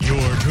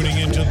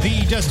into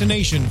the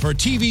destination for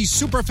TV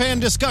superfan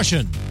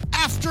discussion,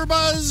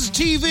 AfterBuzz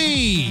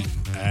TV.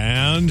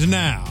 And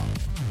now,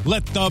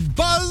 let the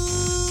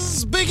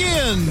buzz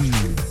begin.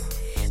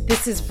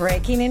 This is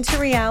Breaking Into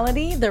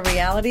Reality, the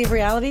reality of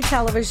reality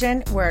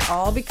television, where it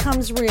all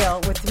becomes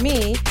real with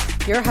me,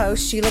 your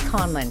host, Sheila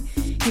Conlon.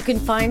 You can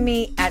find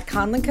me at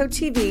ConlonCo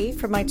TV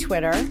for my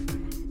Twitter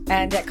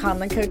and at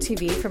ConlonCo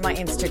TV for my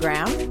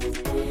Instagram.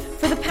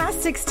 For the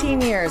past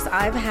 16 years,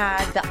 I've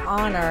had the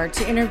honor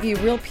to interview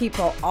real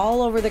people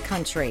all over the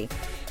country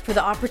for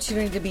the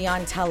opportunity to be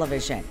on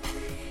television.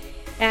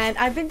 And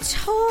I've been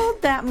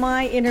told that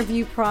my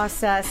interview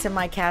process and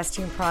my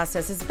casting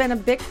process has been a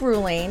bit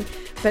grueling,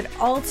 but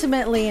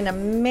ultimately an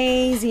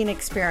amazing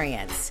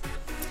experience.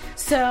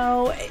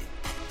 So,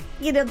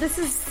 you know, this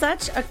is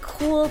such a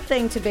cool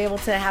thing to be able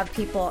to have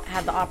people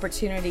have the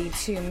opportunity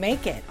to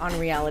make it on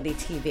reality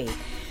TV.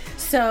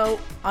 So,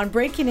 on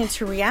Breaking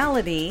Into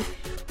Reality,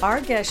 our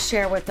guests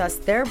share with us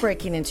their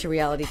Breaking Into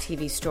Reality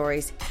TV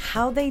stories,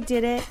 how they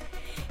did it,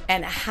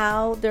 and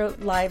how their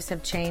lives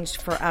have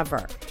changed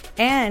forever.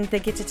 And they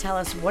get to tell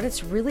us what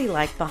it's really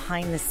like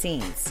behind the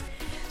scenes.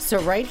 So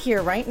right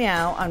here, right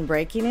now, on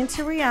Breaking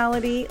Into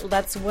Reality,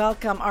 let's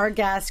welcome our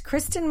guests,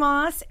 Kristen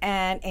Moss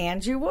and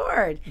Andrew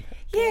Ward.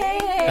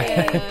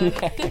 Yay!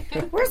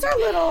 Where's our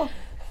little,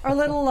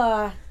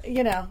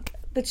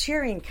 the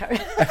cheering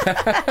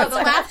the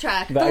laugh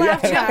track. The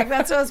laugh track.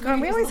 That's what I was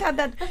going. We always had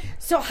that.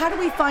 So how do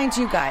we find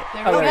you guys?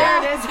 There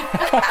it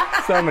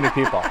is. So many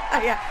people.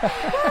 Yeah.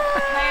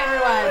 Hi,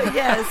 everyone.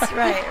 Yes,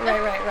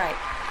 right.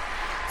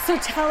 So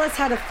tell us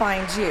how to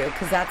find you,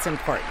 because that's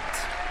important.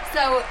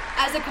 So,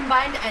 as a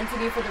combined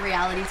entity for the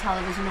Reality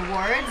Television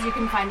Awards, you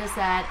can find us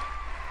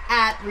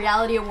at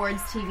Reality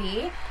Awards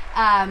TV.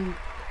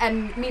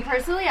 And me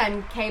personally,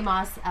 I'm K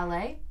Moss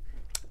LA.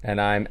 And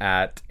I'm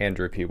at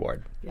Andrew P.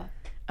 Ward. Yeah.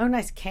 Oh,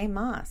 nice. K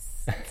Moss.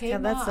 K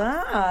Moss.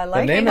 I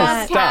like the name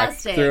that. is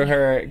stuck through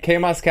her K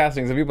Moss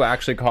Casting. Some people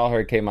actually call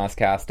her K Moss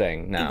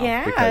Casting now.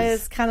 Yeah, because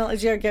it's kind of,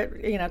 did you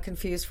get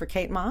confused for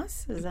Kate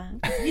Moss? Is that?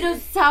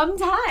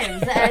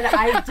 Sometimes, and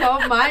I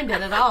don't mind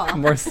it at all.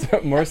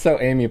 more so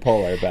Amy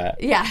Poehler,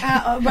 but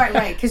Yeah.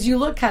 Right, because you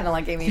look kind of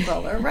like Amy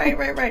Poehler.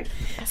 Right.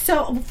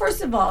 So,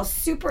 first of all,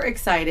 super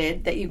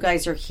excited that you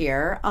guys are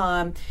here.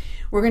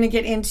 We're going to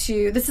get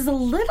into, this is a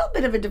little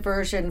bit of a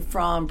diversion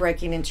from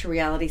Breaking Into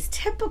Reality's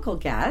typical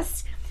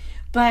guests,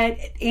 but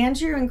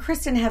Andrew and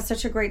Kristen have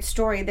such a great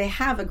story. They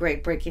have a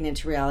great Breaking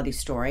Into Reality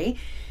story.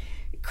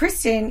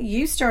 Kristen,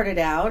 you started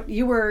out,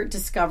 you were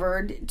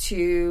discovered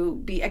to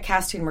be a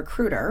casting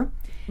recruiter.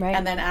 Right.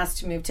 And then asked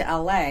to move to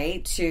LA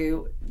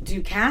to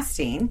do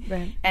casting.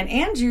 Right. And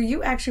Andrew,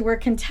 you actually were a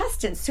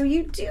contestant, so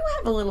you do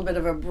have a little bit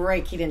of a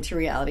Breaking Into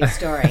Reality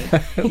story.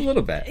 A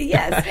little bit.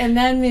 Yes, and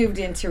then moved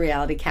into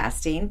reality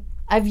casting.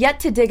 I've yet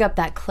to dig up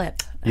that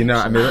clip. You know,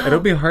 I mean, it'll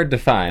be hard to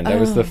find. I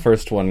was the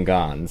first one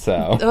gone,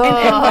 so.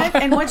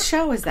 And what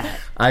show was that?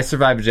 I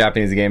survived a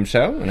Japanese game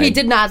show. And He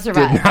did not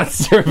survive. Did not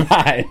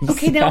survive.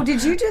 Okay, so. now,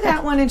 did you do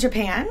that one in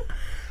Japan?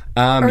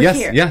 Yes,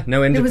 here? yeah,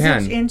 no, in Japan. It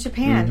was in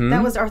Japan. Mm-hmm.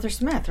 That was Arthur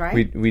Smith,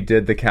 right? We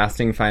did the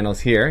casting finals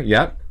here.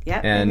 Yep.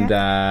 And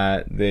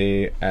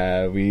they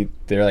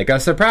were like, "Oh,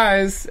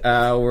 surprise!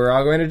 We're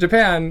all going to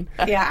Japan."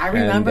 Yeah, I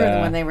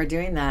remember when they were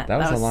doing that. That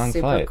was a long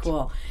super flight.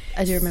 Cool.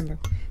 I do remember.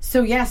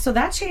 So so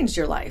that changed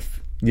your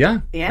life.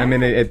 Yeah. I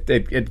mean,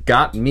 it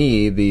got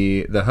me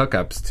the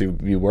hookups to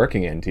be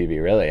working in TV.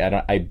 Really,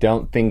 I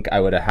don't think I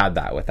would have had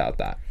that without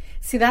that.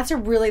 See, that's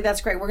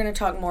great. We're going to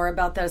talk more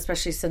about that,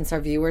 especially since our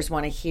viewers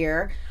want to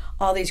hear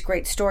all these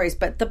great stories.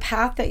 But the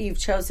path that you've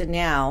chosen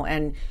now,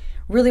 and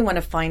really want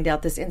to find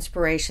out this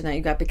inspiration that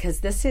you got, because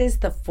this is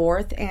the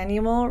 4th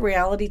annual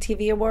Reality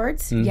TV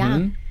Awards. Mm-hmm.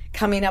 Yeah.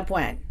 Coming up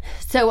when?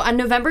 So on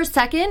November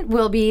 2nd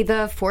will be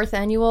the 4th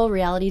annual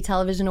Reality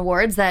Television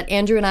Awards that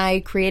Andrew and I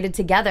created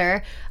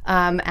together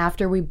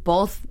after we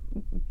both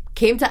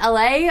came to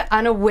LA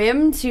on a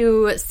whim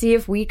to see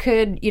if we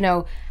could,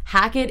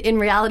 hack it in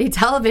reality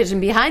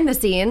television behind the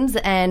scenes.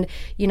 And,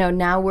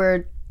 now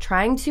we're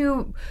trying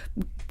to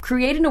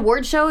create an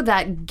award show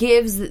that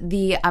gives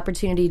the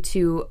opportunity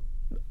to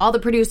all the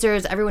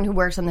producers, everyone who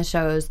works on the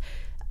shows,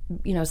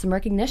 some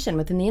recognition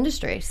within the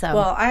industry. So,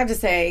 well, I have to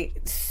say,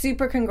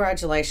 super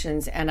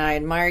congratulations, and I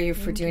admire you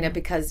for doing it,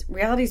 because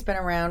reality's been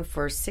around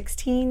for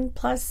 16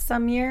 plus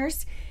some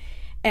years,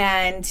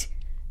 and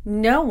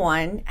no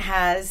one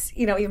has,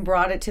 even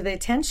brought it to the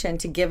attention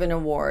to give an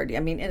award. I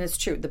mean, and it's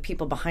true, the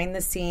people behind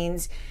the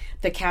scenes,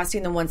 the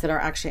casting, the ones that are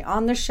actually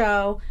on the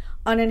show,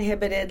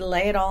 uninhibited,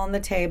 lay it all on the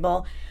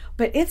table,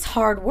 but it's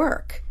hard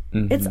work.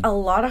 Mm-hmm. It's a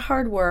lot of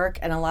hard work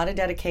and a lot of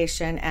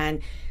dedication,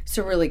 and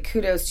so really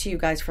kudos to you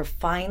guys for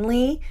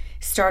finally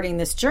starting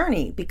this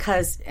journey,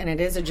 and it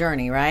is a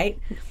journey, right?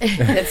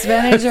 It's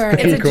been a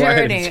journey. It's a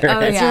journey. Oh,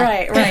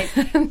 yeah.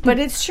 Right. But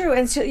it's true.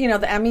 And so,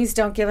 the Emmys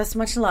don't give us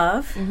much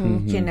love,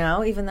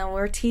 even though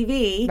we're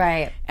TV.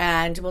 Right.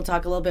 And we'll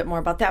talk a little bit more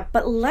about that.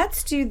 But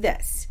let's do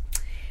this,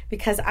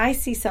 because I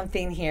see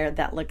something here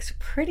that looks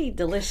pretty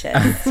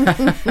delicious.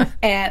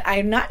 And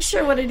I'm not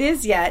sure what it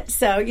is yet.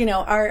 So,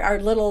 our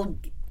little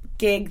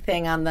gig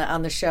thing on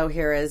the show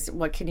here is,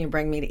 what can you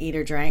bring me to eat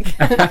or drink?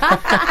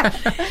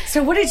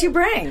 So what did you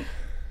bring?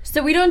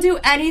 So we don't do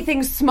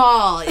anything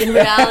small in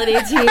reality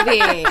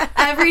TV.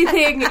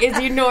 Everything is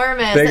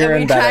enormous, Bigger and we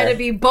and try better. to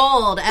be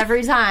bold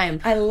every time.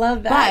 I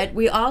love that. But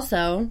we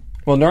also...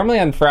 Well, normally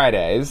on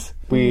Fridays,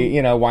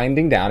 we,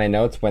 winding down. I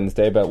know it's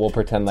Wednesday, but we'll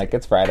pretend like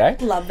it's Friday.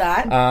 Love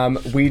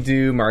that. We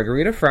do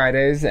Margarita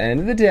Fridays. End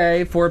of the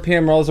day, 4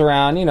 p.m. rolls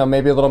around.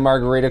 Maybe a little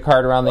margarita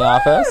cart around the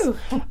office.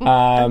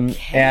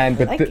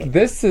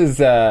 This is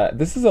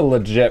a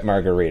legit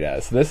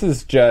margarita. So this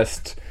is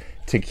just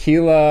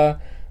tequila,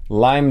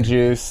 lime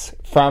juice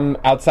from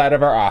outside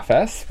of our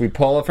office. We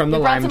pull it from the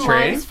lime brought some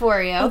tree. limes for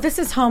you. Oh, this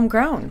is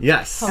homegrown.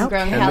 Yes,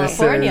 Homegrown and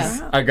California. this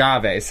is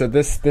agave. So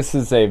this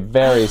is a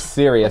very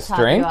serious top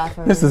you drink. off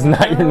of This is it.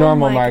 not your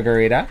normal my-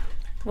 margarita.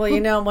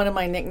 Well, one of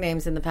my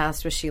nicknames in the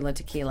past was Sheila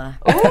Tequila.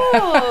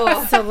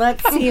 Oh, So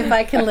let's see if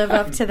I can live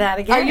up to that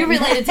again. are you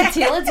related to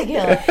Tila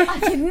Tequila?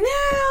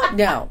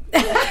 No.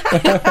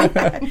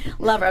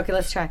 Love her. Okay,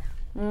 let's try.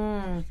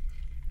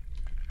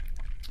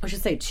 I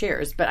should say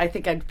cheers, but I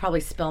think I'd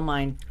probably spill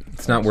mine.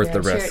 It's not worth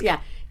the Cheers. risk. Yeah.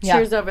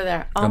 Cheers over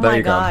there. Oh there my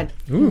you go. God.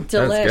 Ooh,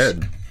 Delish. that's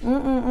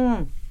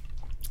good.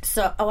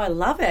 So, I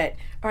love it.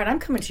 All right, I'm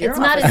coming to your It's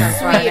not office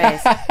as on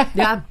Fridays.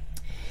 Yeah.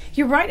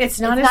 You're right. It's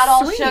not It's as not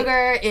all sweet.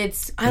 sugar.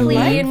 It's I clean.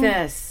 like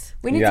this.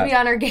 We need Yeah. to be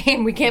on our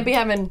game. We can't be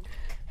having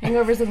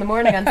hangovers in the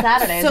morning on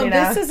Saturdays. So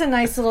this is a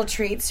nice little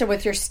treat. So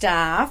with your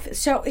staff.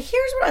 So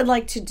here's what I'd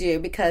like to do,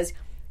 because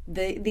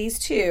these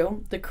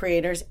two, the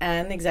creators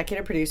and the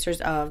executive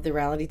producers of the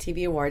Reality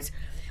TV Awards,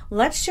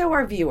 let's show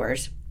our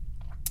viewers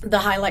the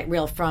highlight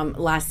reel from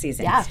last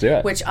season. Yeah. Let's do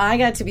it. Which I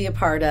got to be a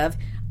part of.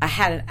 I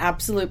had an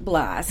absolute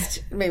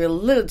blast, maybe a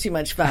little too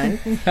much fun,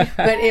 but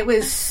it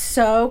was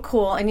so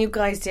cool, and you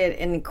guys did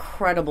an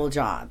incredible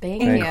job.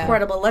 Thank you.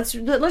 Incredible. Let's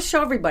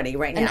show everybody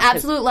right now. And 'cause-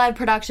 Absolute Live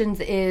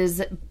Productions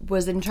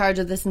was in charge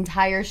of this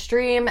entire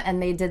stream, and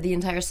they did the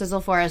entire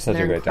sizzle for us. Such and a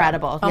they're great job.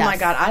 incredible. Oh my Yes.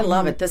 God, I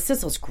love it. The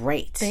sizzle's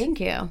great.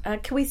 Thank you.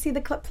 Can we see the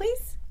clip,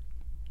 please?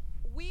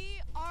 We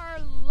are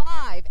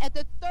live at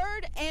the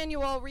 3rd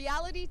Annual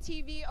Reality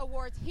TV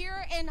Awards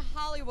here in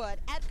Hollywood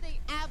at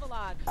the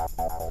Avalon.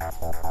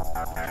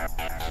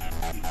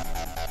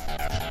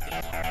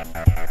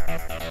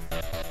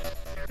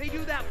 They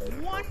do that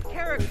one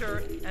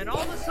character, and all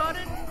of a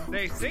sudden,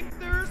 they think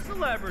they're a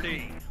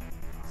celebrity.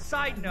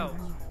 Side note,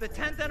 the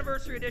 10th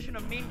anniversary edition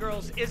of Mean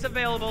Girls is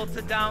available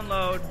to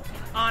download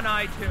on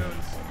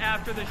iTunes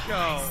after the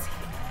show.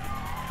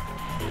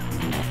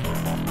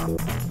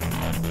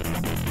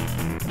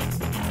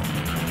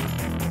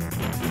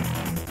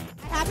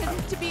 I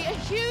happen to be a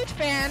huge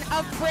fan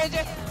of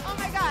Bridget. Oh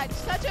my God,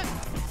 such a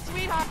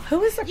sweetheart.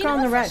 Who is the girl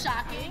in the red?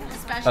 Shocking,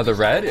 especially Oh, the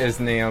red is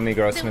Naomi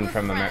Grossman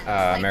from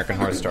American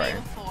Horror Story.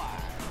 Isn't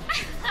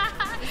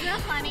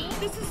that funny?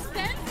 The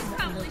suspense is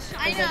probably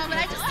shocking. I know, but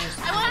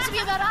I want it to be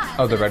about us.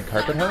 Oh, the red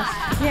carpet host?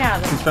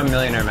 Yeah. She's from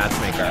Millionaire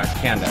Matchmaker,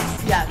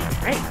 Candace. Yeah,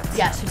 great.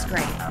 Yeah, she's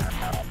great.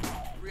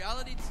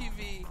 Reality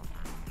TV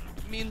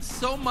means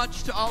so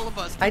much to all of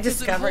us. I because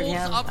it discovered holds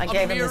him. up I a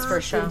gave him his mirror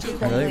first show. to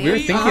Really? who We were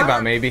thinking are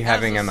about maybe as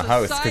having a him a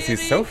host, 'cause he's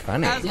so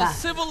society, funny. As Yeah. a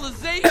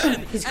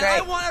civilization. He's And I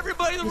great. want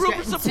everybody in the He's room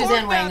great. to And support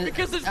Suzanne that Wayne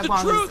because it's the Wong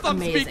is truth I'm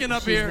amazing. speaking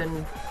up She's here.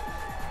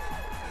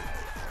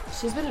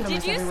 She's been in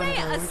almost Did you every one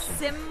say of a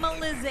them.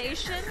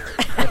 similization?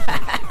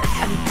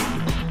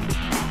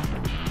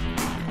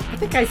 I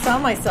think I saw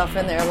myself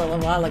in there a little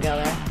while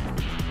ago there.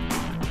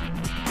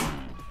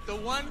 The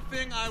one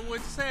thing I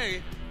would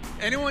say,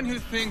 anyone who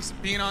thinks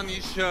being on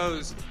these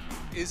shows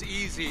is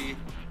easy,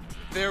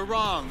 they're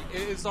wrong.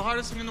 It's the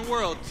hardest thing in the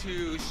world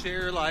to share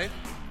your life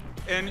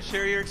and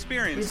share your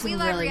experience. We Some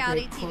love really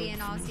reality great TV in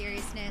quotes. all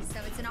seriousness, so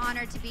it's an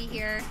honor to be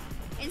here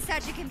in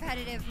such a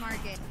competitive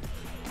market.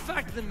 The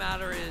fact of the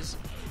matter is,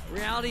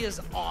 reality is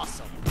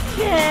awesome.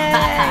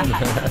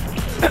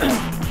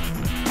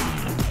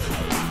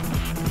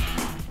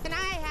 And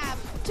I have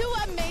two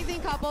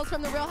amazing couples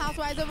from the Real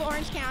Housewives of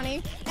Orange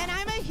County, and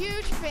I'm a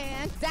huge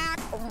fan. Zach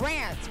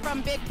Rance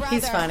from Big Brother.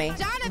 He's funny.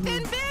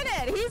 Jonathan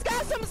Bennett. He's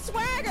got some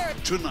swagger.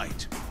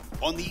 Tonight,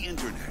 on the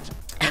internet,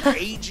 an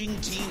aging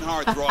teen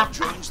heartthrob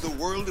joins the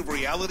world of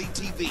reality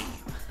TV,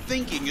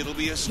 thinking it'll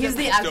be a He's stepping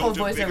the actual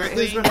stone to bigger voiceover. Who's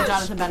things. one of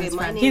Jonathan Bennett's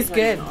friends. He's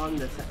good.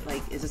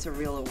 Is this a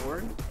real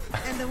award?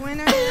 And the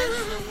winner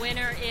is... The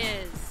winner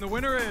is The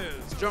winner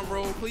is, drum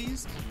roll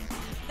please,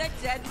 the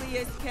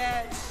deadliest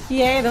catch.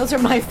 Yay, those are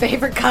my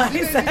favorite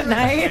guys that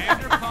night.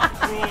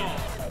 Vanderpump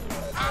Rules.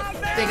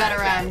 They got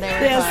around. They were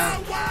Yes.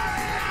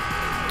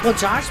 fun. Well,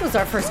 Josh was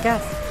our first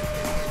guest.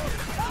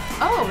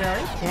 Oh,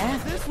 really? Yeah.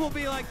 This will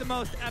be like the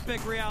most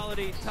epic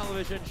reality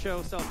television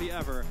show selfie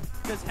ever.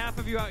 Because half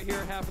of you out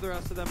here, half of the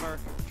rest of them are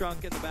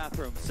drunk in the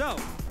bathroom. So,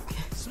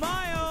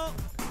 smile!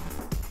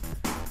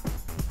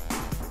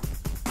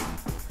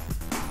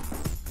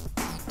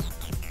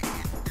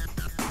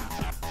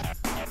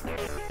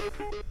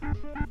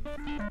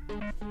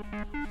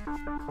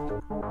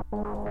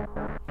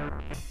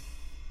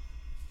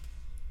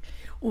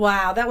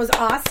 Wow, that was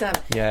awesome.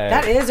 Yay.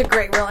 That is a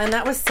great reel, and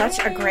that was such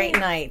a great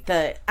night.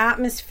 The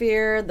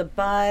atmosphere, the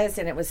buzz,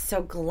 and it was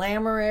so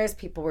glamorous.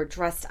 People were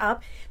dressed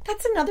up.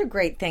 That's another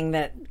great thing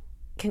that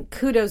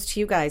kudos to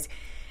you guys.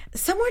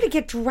 Somewhere to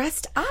get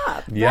dressed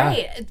up. Yeah.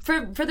 Right.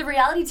 For the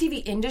reality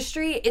TV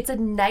industry, it's a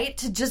night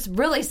to just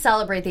really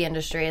celebrate the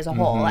industry as a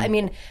whole. I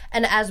mean,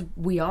 and as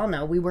we all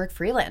know, we work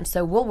freelance.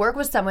 So we'll work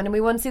with someone and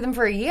we won't see them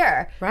for a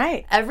year.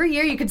 Right. Every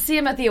year you could see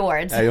them at the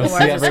awards. You'll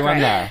see everyone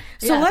there.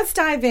 So let's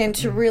dive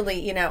into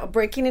really,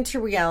 breaking into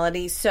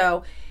reality.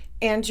 So,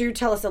 Andrew,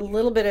 tell us a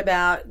little bit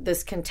about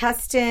this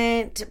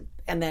contestant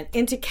and then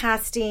into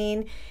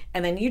casting.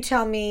 And then you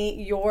tell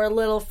me your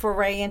little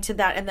foray into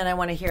that. And then I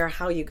want to hear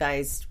how you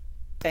guys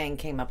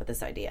came up with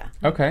this idea.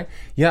 Okay.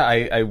 Yeah,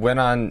 I went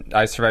on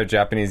I Survived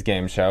Japanese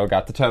Game Show,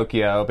 got to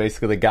Tokyo,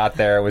 basically got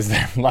there, was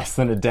there less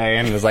than a day,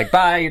 and was like,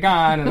 bye, you're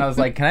gone. And I was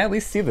like, can I at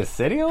least see the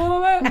city a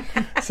little bit?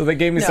 So they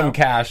gave me some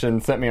cash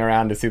and sent me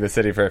around to see the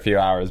city for a few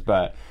hours,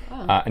 but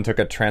and took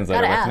a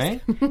translator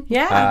with me.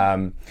 Yeah.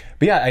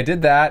 But yeah, I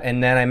did that,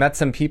 and then I met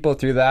some people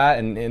through that,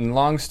 and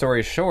long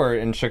story short,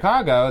 in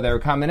Chicago, they were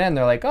coming in,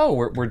 they're like, oh,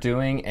 we're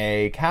doing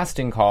a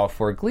casting call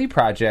for a Glee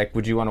project,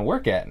 would you want to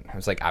work it? And I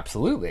was like,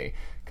 absolutely.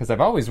 Because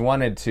I've always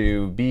wanted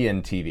to be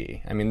in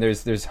TV. I mean,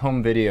 there's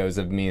home videos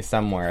of me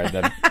somewhere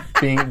that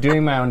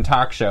doing my own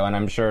talk show, and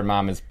I'm sure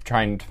Mom is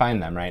trying to find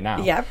them right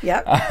now. Yep.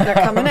 They're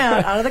coming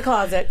out of the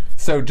closet.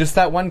 So just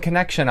that one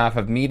connection off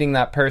of meeting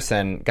that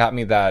person got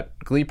me that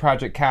Glee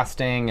project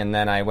casting, and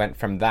then I went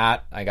from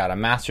that. I got a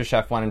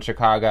MasterChef one in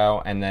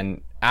Chicago, and then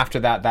after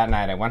that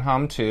night, I went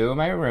home to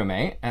my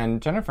roommate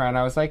and Jennifer, and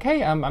I was like,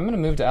 hey, I'm going to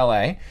move to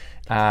LA.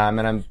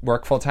 And I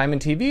work full-time in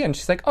TV. And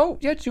she's like, oh,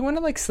 yeah, do you want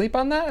to, sleep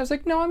on that? I was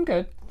like, no, I'm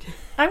good.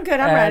 I'm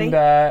ready.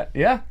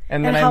 Yeah.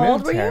 And then I moved how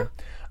old were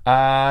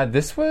you?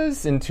 This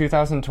was in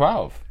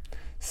 2012.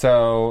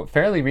 So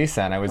fairly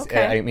recent.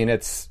 I mean,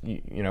 it's,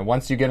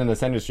 once you get in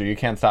this industry, you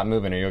can't stop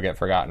moving or you'll get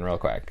forgotten real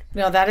quick.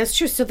 No, that is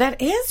true. So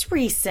that is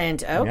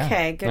recent.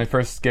 Okay, yeah. good. My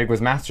first gig was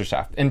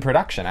MasterChef, in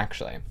production,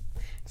 actually.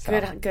 So.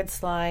 Good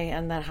Sly,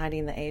 and that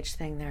hiding the age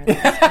thing there.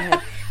 That was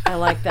good. I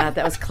like that.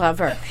 That was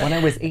clever. When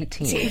I was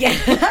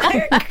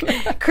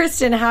 18.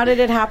 Kristen, how did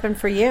it happen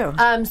for you?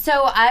 So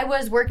I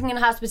was working in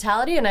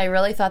hospitality, and I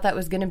really thought that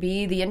was going to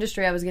be the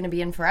industry I was going to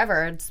be in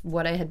forever. It's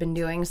what I had been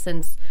doing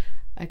since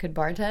I could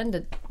bartend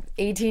at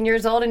 18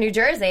 years old in New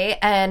Jersey.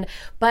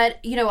 But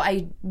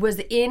I was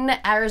in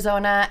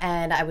Arizona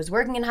and I was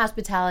working in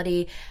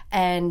hospitality,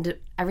 and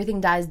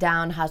everything dies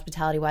down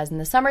hospitality-wise in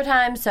the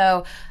summertime.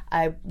 So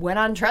I went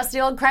on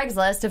trusty old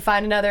Craigslist to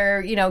find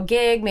another,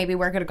 gig, maybe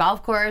work at a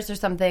golf course or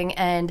something,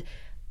 and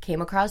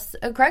came across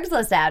a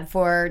Craigslist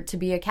ad to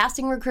be a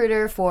casting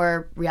recruiter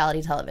for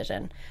reality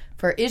television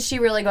for Is She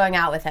Really Going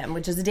Out With Him,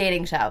 which is a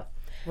dating show.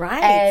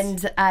 Right.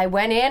 And I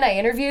went in, I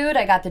interviewed,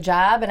 I got the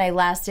job, and I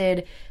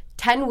lasted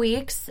 10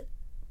 weeks.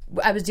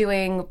 I was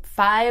doing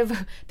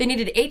they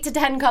needed 8 to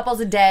 10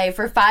 couples a day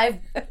for five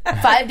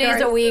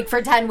days a week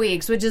for 10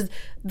 weeks, which is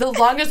the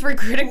longest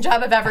recruiting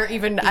job I've ever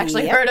even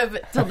actually heard of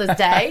till this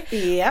day.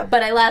 Yep.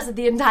 But I lasted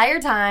the entire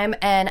time,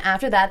 and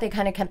after that, they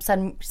kind of kept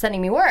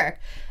sending me work.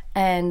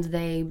 And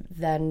they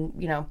then,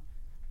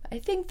 I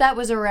think that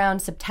was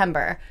around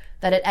September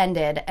that it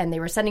ended, and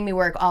they were sending me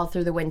work all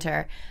through the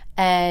winter.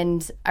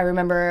 And I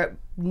remember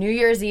New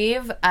Year's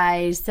Eve,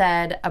 I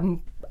said,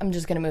 I'm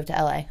just going to move to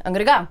LA. I'm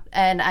going to go.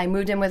 And I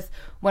moved in with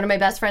one of my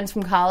best friends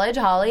from college,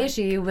 Holly.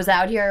 She was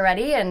out here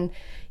already, and,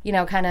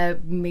 kind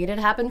of made it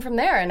happen from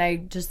there. And I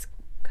just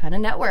kind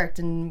of networked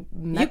and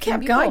met You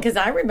kept going, because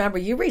I remember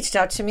you reached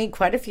out to me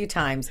quite a few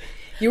times.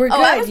 You were good.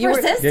 I was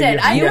persistent.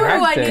 I knew who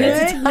I needed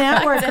to talk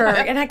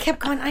networker. And I kept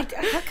going, how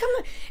come?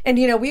 And,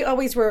 we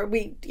always were,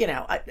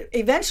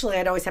 eventually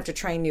I'd always have to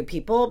train new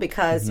people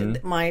because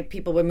my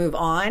people would move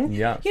on.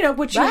 Yeah.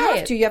 Which you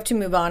have to. You have to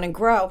move on and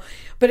grow.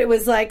 But it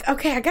was like,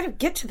 okay, I got to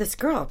get to this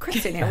girl,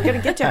 Kristen, here. We got to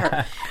get to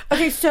her.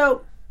 Okay,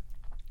 so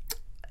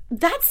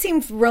that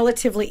seemed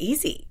relatively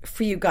easy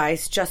for you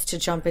guys just to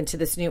jump into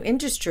this new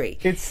industry.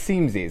 It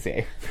seems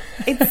easy.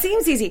 It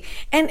seems easy.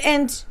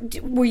 And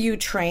were you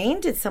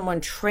trained? Did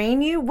someone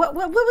train you? What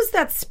was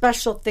that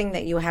special thing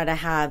that you had to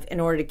have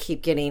in order to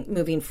keep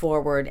moving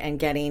forward and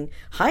getting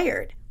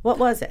hired? What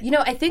was it?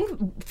 I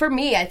think for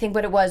me,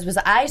 what it was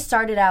I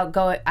started out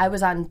I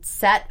was on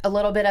set a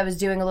little bit. I was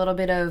doing a little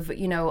bit of,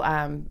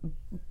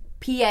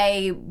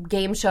 PA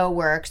game show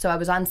work. So I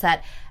was on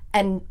set,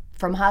 and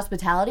from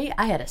hospitality,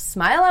 I had a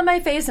smile on my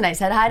face and I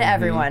said hi to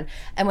everyone.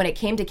 And when it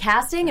came to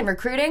casting and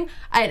recruiting,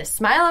 I had a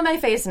smile on my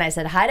face and I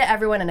said hi to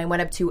everyone, and I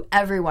went up to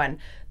everyone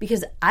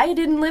because I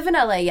didn't live in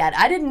LA yet.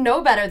 I didn't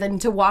know better than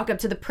to walk up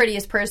to the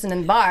prettiest person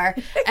in the bar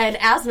and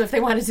ask them if they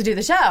wanted to do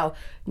the show.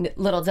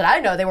 Little did I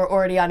know they were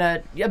already on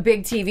a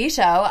big TV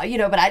show,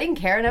 but I didn't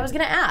care and I was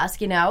going to ask,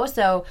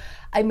 So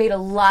I made a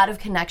lot of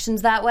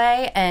connections that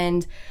way.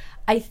 And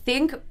I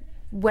think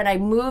when I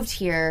moved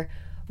here,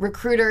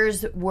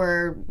 recruiters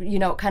were,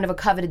 kind of a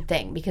coveted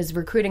thing because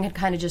recruiting had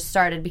kind of just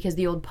started because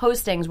the old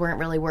postings weren't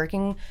really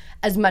working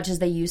as much as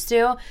they used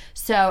to.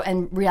 So,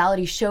 and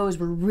reality shows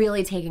were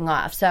really taking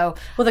off. So,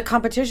 well, the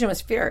competition was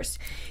fierce.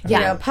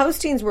 Yeah.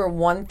 Postings were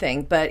one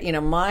thing, but,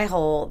 my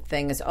whole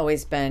thing has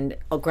always been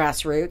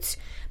grassroots.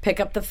 Pick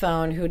up the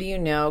phone. Who do you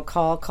know?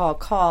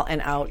 Call,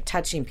 and out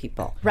touching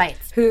people. Right.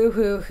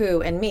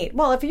 Who, and meet.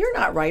 Well, if you're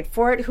not right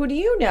for it, who do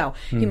you know?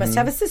 You must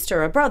have a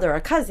sister, a brother,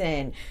 a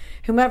cousin,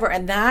 whomever.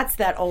 And that's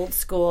that old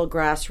school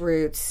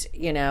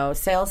grassroots,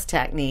 sales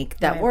technique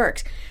that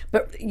works.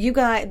 But you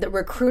guys, the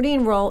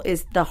recruiting role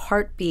is the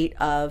heartbeat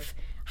of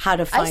how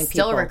to find people. I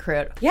still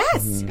recruit.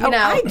 Yes.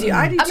 I do.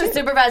 I'm a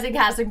supervising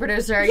casting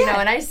producer,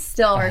 and I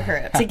still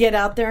recruit. To get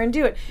out there and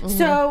do it.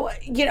 So,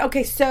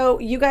 so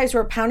you guys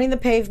were pounding the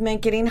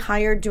pavement, getting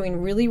hired,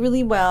 doing really,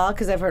 really well,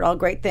 because I've heard all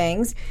great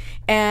things.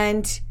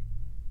 And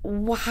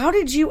how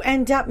did you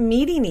end up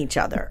meeting each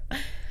other?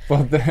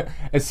 Well,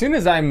 as soon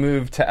as I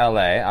moved to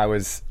LA, I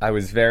was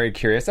very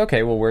curious.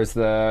 Okay, well, where's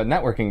the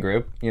networking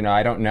group?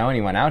 I don't know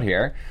anyone out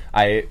here.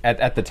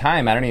 At the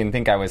time, I don't even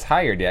think I was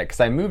hired yet because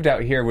I moved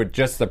out here with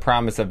just the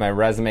promise of my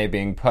resume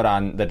being put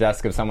on the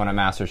desk of someone at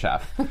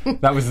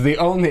MasterChef. That was the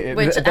only.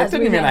 That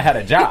didn't mean I had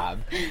a job.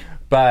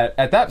 But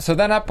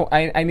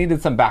I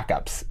needed some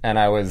backups, and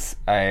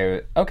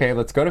okay,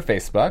 let's go to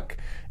Facebook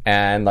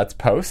and let's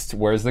post.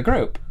 Where's the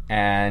group?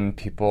 And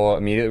people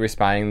immediately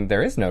responding,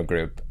 there is no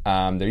group.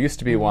 There used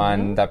to be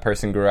one. That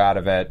person grew out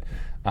of it.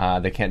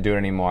 They can't do it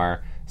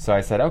anymore. So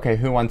I said, okay,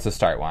 who wants to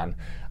start one?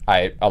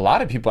 A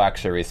lot of people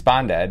actually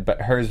responded,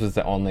 but hers was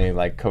the only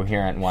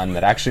coherent one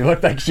that actually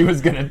looked like she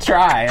was going to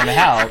try and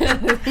help.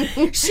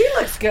 She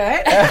looks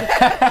good.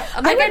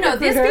 I know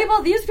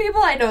these people,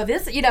 I know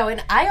this,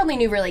 and I only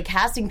knew really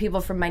casting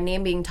people from my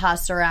name being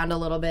tossed around a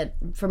little bit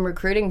from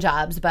recruiting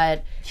jobs,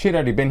 but... She'd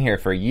already been here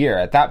for a year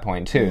at that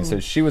point, too,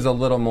 so she was a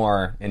little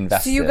more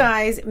invested. So you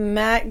guys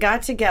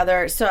got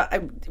together, so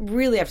I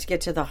really have to get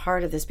to the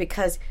heart of this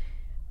because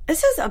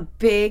this is a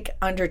big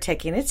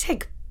undertaking. It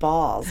takes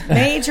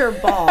major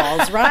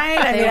balls, right?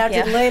 I mean, I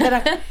have to lay that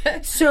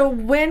out. So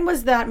when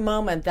was that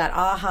moment, that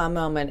aha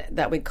moment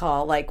that we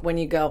call, when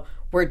you go,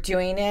 we're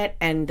doing it,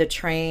 and the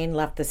train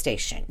left the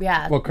station?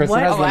 Yeah. Well, Kristen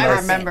has the most I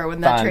remember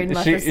when that train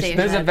left the station.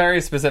 There's a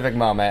very specific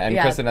moment, and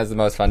Kristen has the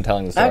most fun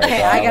telling the story. Okay,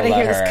 so I got to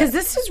hear this, because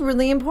this is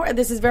really important.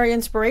 This is very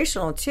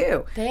inspirational,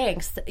 too.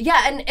 Thanks.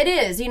 Yeah, and it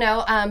is,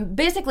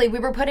 basically, we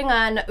were putting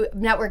on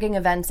networking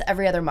events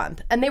every other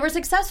month, and they were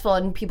successful,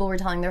 and people were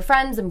telling their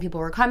friends, and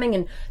people were coming,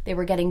 and they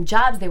were getting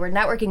jobs, they were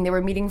networking, they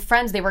were meeting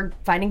friends, they were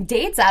finding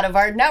dates out of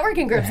our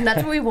networking groups, and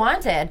that's what we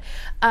wanted.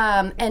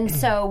 And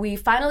so we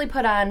finally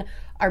put on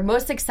our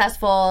most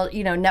successful,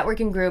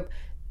 networking group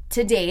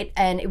to date,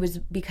 and it was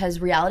because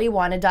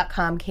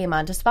realitywanted.com came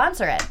on to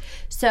sponsor it.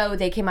 So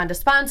they came on to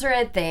sponsor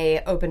it.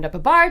 They opened up a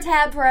bar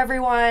tab for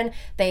everyone.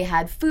 They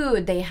had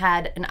food. They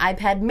had an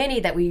iPad mini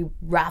that we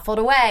raffled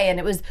away, and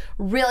it was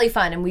really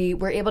fun, and we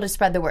were able to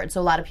spread the word, so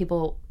a lot of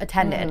people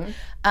attended.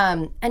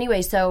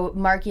 Anyway, so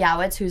Mark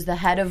Yowitz, who's the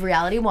head of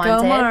Reality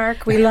Wanted. Go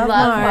Mark. We love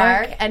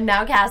Mark. And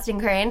now Casting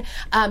Crane.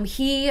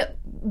 He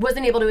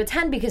wasn't able to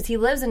attend because he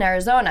lives in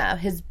Arizona.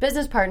 His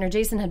business partner,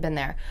 Jason, had been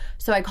there.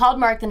 So I called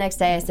Mark the next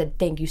day. I said,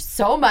 thank you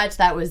so much.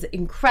 That was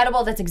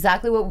incredible. That's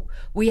exactly what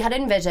we had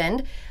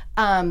envisioned.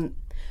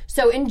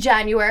 So in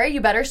January,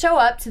 you better show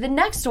up to the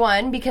next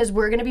one because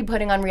we're going to be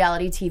putting on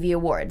reality TV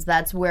awards.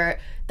 That's where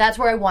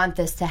I want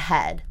this to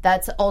head.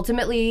 That's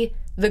ultimately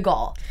the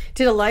goal.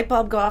 Did a light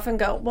bulb go off and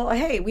go, well,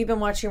 hey, we've been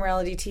watching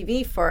reality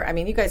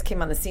TV you guys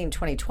came on the scene in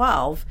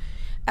 2012.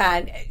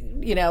 And,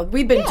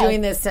 we've been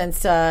doing this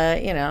since,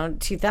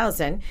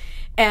 2000.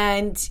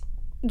 And,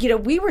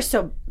 we were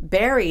so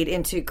buried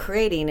into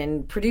creating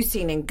and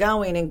producing and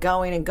going.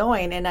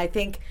 And I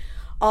think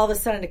all of a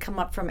sudden to come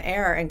up from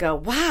air and go,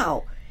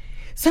 wow,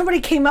 somebody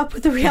came up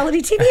with the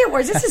reality TV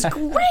awards. This is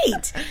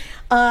great.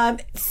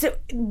 So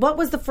what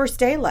was the first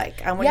day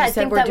like when you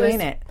said we're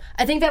doing it?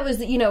 I think that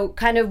was,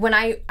 kind of when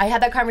I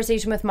had that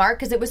conversation with Mark,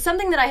 because it was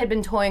something that I had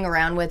been toying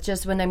around with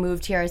just when I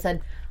moved here. I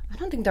said, I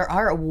don't think there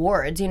are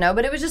awards,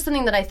 but it was just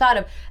something that I thought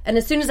of. And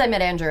as soon as I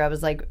met Andrew, I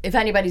was like, if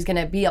anybody's going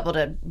to be able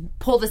to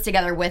pull this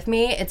together with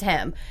me, it's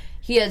him.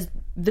 He has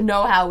the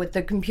know-how with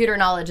the computer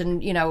knowledge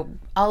and,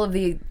 all of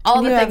the things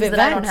that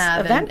I don't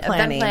have. Event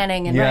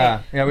planning. And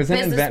I was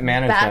in event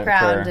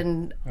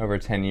management for over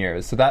 10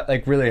 years. So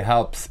that really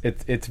helps.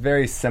 It's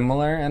very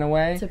similar in a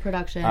way. To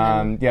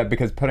production.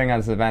 Because putting on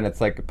this event,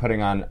 it's like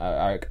putting on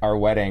our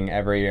wedding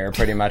every year.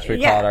 Pretty much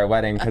we call it our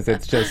wedding because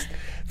it's just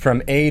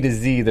from A to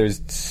Z,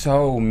 there's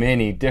so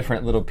many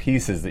different little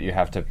pieces that you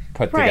have to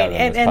put together.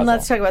 And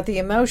let's talk about the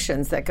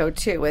emotions that go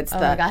too. It's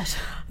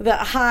the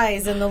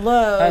highs and the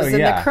lows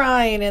and the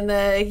crying and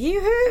the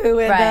yoo-hoo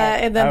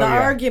and then the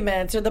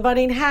arguments or the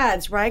butting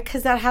heads, right?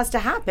 Because that has to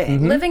happen.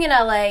 Mm-hmm. Living in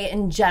LA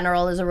in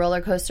general is a roller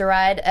coaster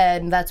ride,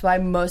 and that's why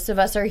most of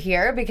us are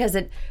here because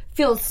it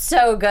feels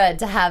so good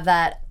to have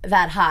that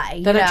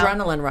high. That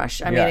adrenaline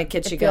rush. I mean, it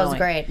gets you going. It feels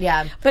great,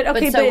 yeah. But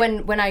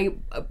when I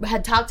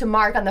had talked to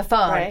Mark on the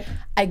phone,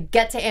 I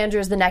get to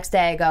Andrew's the next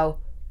day, I go,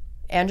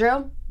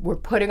 Andrew, we're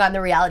putting on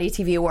the reality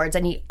TV awards.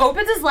 And he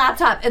opens his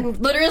laptop and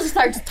literally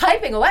starts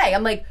typing away.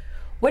 I'm like,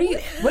 what are you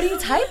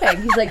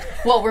typing? He's like,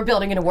 well, we're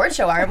building an award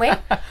show, aren't we?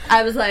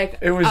 I was like,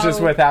 it was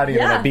just without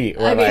even a beat.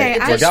 We're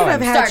I should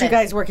have had you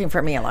guys working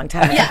for me a long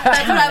time ago. Yeah,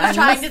 that's what I was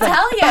trying to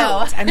tell you.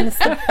 I missed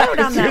the boat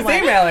on that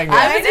one.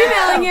 I was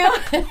emailing you.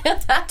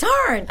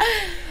 Darn.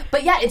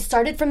 But yeah, it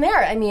started from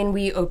there. I mean,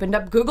 we opened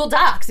up Google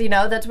Docs.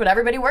 That's what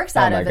everybody works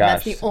out of. And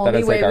that's the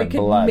only way we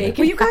could make it.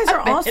 Well, you guys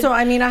are also,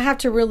 I mean, I have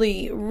to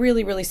really,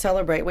 really, really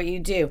celebrate what you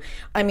do.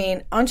 I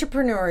mean,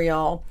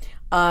 entrepreneurial,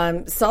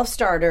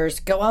 self-starters,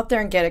 go out there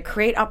and get it,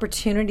 create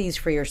opportunities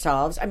for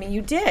yourselves. I mean,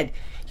 you did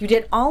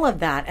all of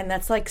that, and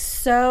that's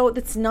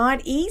that's not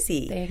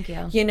easy. Thank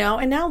you.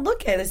 And now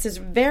look at this is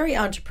very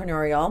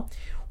entrepreneurial.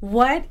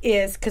 What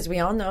is, because we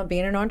all know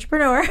being an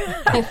entrepreneur,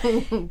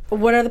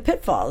 what are the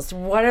pitfalls?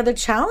 What are the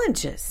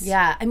challenges?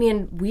 Yeah, I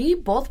mean, we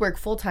both work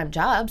full-time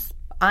jobs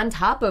on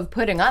top of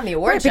putting on the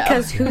award show.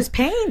 Because who's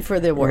paying for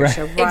the award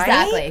show, right?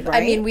 Exactly.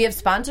 Right? I mean, we have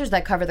sponsors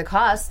that cover the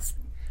costs.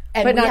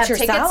 And but we not have your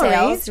ticket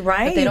salaries, sales,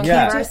 right? But they don't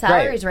cover our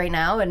salaries right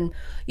now. And,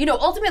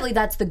 ultimately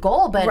that's the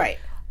goal. But,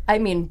 I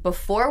mean,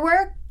 before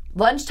work,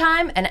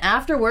 lunchtime, and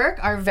after work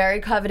are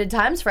very coveted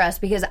times for us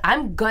because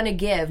I'm going to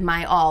give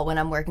my all when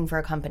I'm working for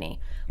a company.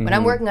 When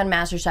I'm working on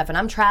MasterChef and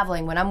I'm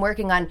traveling, when I'm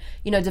working on,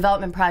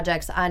 development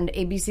projects on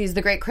ABC's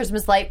The Great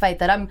Christmas Light Fight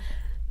that I'm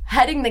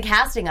heading the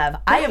casting of,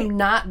 I am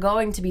not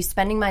going to be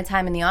spending my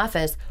time in the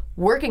office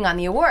working on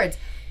the awards.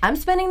 I'm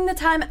spending the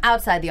time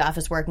outside the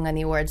office working on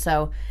the awards,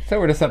 so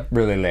we're just up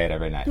really late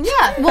every night.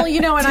 Yeah, well,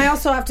 and I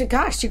also have to,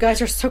 gosh, you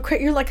guys are so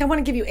great. You're like, I want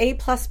to give you A++++,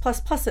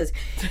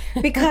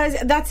 because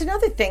that's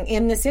another thing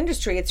in this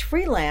industry. It's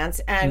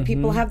freelance, and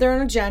people have their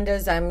own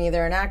agendas. I'm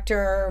either an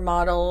actor,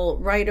 model,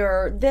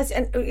 writer, this,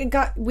 and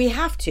we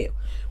have to.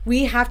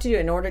 We have to do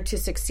it in order to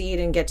succeed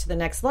and get to the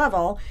next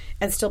level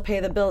and still pay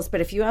the bills. But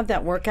if you have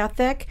that work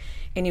ethic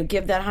and you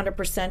give that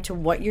 100% to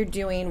what you're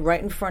doing right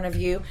in front of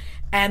you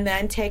and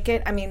then take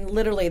it, I mean,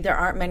 literally, there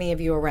aren't many of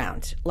you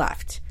around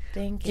left.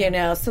 Thank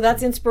you. So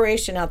that's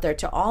inspiration out there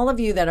to all of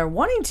you that are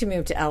wanting to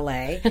move to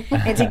LA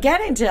and to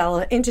get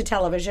into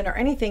television or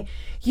anything.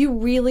 You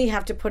really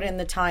have to put in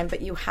the time,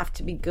 but you have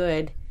to be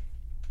good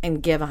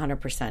and give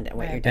 100% at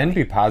what you're doing. And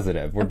be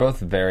positive. We're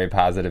both very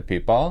positive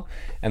people.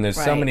 And there's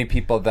so many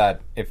people that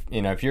if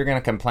you're going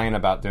to complain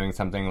about doing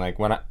something like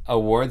when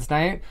awards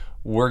night,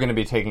 we're going to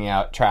be taking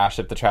out trash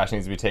if the trash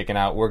needs to be taken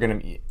out. We're going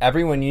to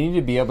everyone. You need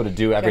to be able to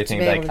do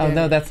everything. Like, oh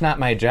no, that's not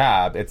my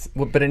job.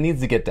 But it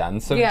needs to get done.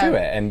 So do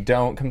it and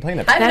don't complain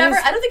about it. I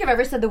don't think I've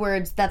ever said the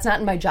words "that's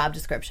not in my job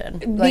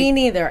description." Me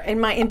neither.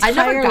 In my entire life,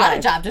 I never got a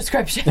job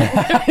description.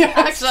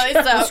 Actually,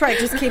 so that's right.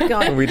 Just keep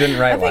going. We didn't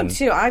write one. I think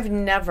too. I've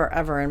never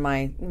ever in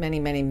my many,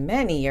 many,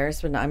 many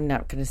years, but I'm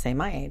not going to say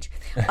my age,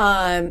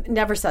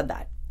 never said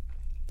that.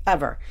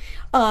 Ever.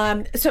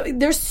 So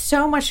there's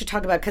so much to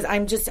talk about because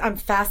I'm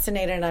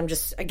fascinated and I'm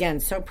just, again,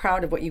 so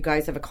proud of what you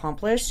guys have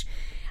accomplished.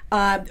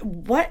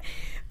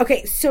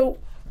 So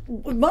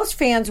most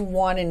fans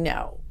want to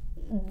know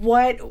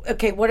what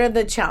are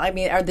the challenges? I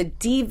mean, are the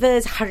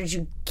divas, how did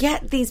you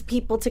get these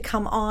people to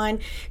come on?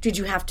 Did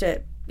you have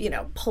to,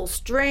 pull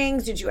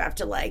strings? Did you have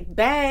to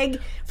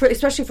beg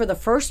especially for the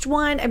first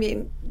one? I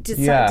mean, did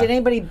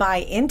anybody buy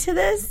into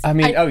this? I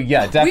mean,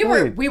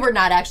 definitely. We were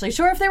not actually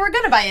sure if they were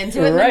going to buy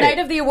into it. The night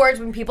of the awards,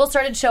 when people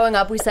started showing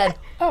up, we said,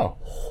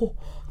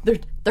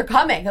 they're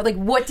coming. Like,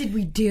 what did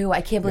we do?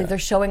 I can't believe they're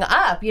showing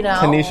up,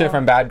 Tanisha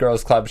from Bad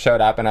Girls Club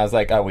showed up, and I was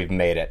like, oh, we've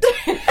made it.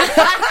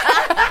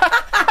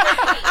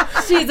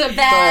 She's a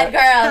bad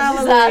girl.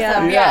 She's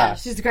awesome. Yeah,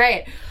 she's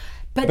great.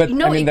 But I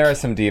mean, there are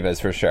some divas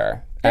for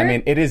sure. I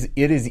mean, it is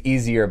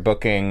easier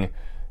booking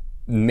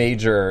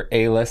major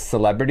A-list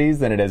celebrities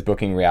than it is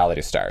booking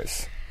reality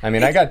stars. I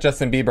mean, I got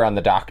Justin Bieber on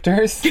The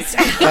Doctors,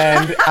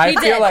 and I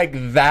feel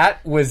like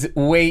that was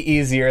way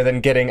easier than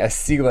getting a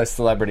C-list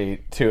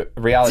celebrity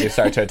reality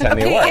star to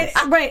attend the awards.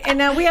 Right, and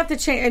now we have to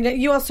change.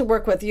 And you also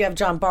you have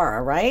John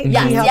Barra, right?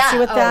 Yes. He helps you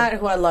with that,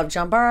 who I love,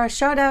 John Barra.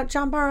 Shout out,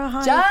 John Barra.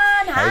 Hi. John,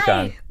 hi. Hi,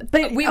 John.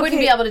 But we wouldn't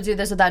be able to do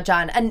this without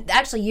John. And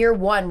actually, year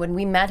one, when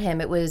we met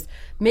him, it was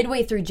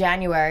midway through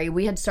January.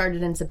 We had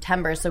started in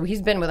September, so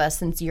he's been with us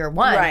since year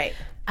one. Right.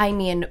 I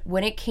mean,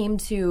 when it came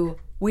to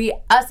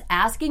us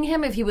asking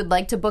him if he would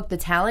like to book the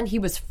talent, he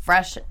was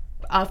fresh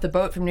off the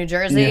boat from New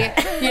Jersey,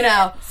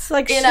 it's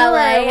like, in sure,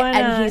 LA,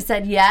 and he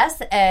said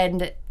yes.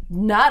 And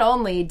not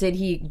only did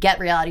he get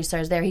reality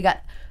stars there, he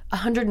got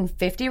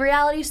 150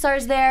 reality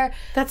stars there.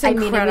 That's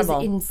incredible. I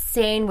mean, it was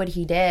insane what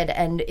he did,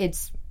 and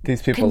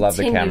these people love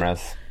the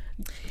cameras.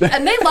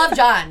 And they love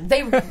John.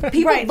 People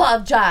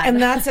love John, and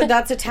that's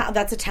a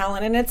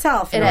talent in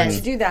itself. In order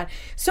to do that,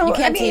 so you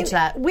can't teach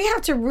that. We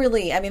have to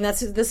really. I mean,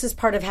 this is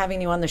part of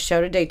having you on the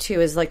show today too.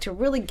 Is to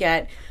really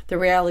get the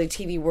reality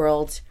TV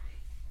world,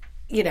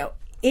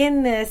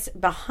 in this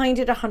behind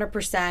it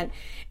 100%.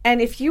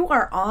 And if you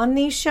are on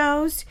these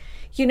shows,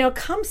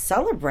 come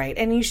celebrate,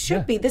 and you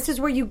should be. This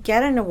is where you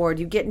get an award,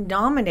 you get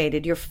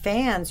nominated. Your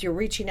fans, you're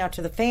reaching out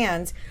to the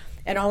fans,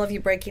 and all of you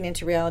breaking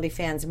into reality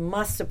fans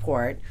must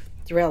support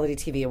the Reality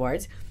TV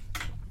Awards.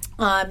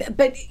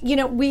 But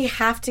we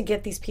have to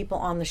get these people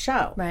on the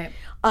show. Right.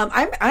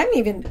 I'm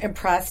even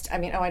impressed. I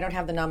mean, I don't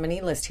have the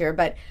nominee list here,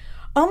 but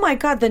oh my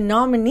God, the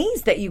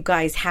nominees that you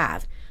guys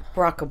have.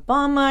 Barack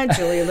Obama,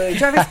 Julia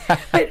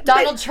Louis-Dreyfus,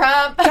 Donald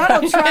Trump.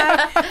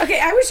 Okay,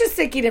 I was just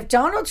thinking if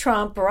Donald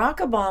Trump, Barack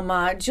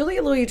Obama,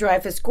 Julia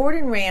Louis-Dreyfus,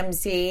 Gordon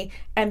Ramsay,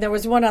 and there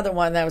was one other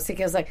one that I was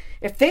thinking, I was like,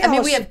 if they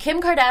we have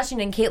Kim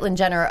Kardashian and Caitlyn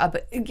Jenner up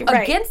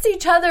against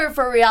each other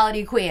for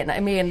reality queen.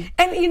 I mean,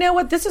 and you know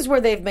what? This is where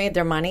they've made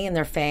their money and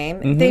their fame.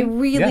 Mm-hmm. They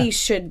really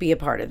should be a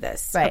part of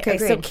this. Right, okay,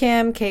 agreed. so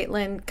Kim,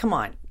 Caitlyn, come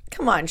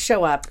on,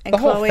 show up. And The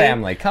whole Chloe,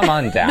 family, come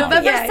on down.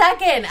 November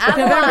 2nd,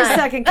 November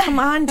 2nd, come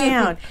on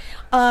down.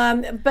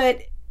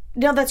 But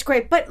no, that's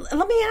great. But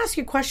let me ask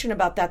you a question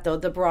about that, though.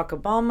 The Barack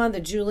Obama, the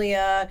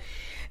Julia,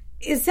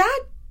 is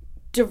that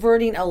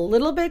diverting a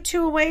little bit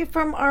too away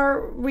from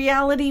our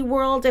reality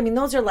world? I mean,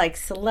 those are like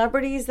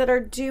celebrities that are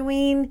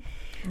doing.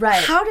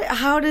 Right.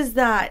 How does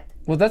that?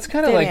 Well, that's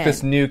kind of like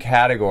this new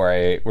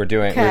category we're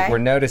doing. Okay. We're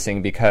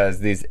noticing because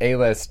these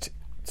A-list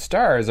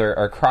stars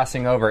are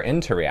crossing over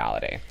into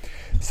reality.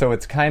 So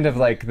it's kind of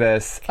like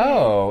this,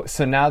 so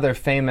now they're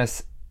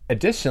famous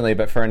additionally,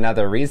 but for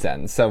another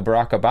reason. So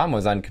Barack Obama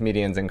was on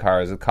Comedians in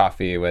Cars with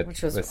Coffee with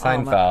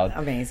Seinfeld.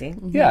 Amazing.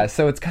 Mm-hmm. Yeah,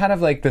 so it's kind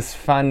of like this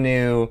fun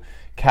new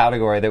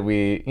category that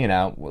we,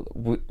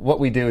 what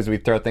we do is we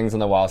throw things on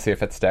the wall, see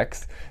if it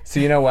sticks. So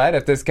you know what?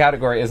 If this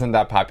category isn't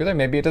that popular,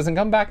 maybe it doesn't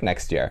come back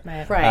next year.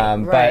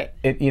 Right. But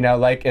it,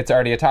 it's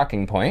already a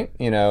talking point,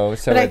 so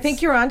But I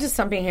think you're onto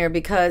something here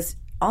because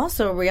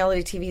also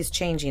reality TV is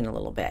changing a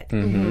little bit.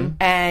 Mm-hmm.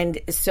 And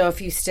so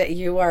if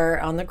you are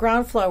on the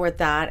ground floor with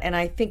that, and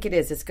I think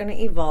it's going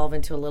to evolve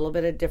into a little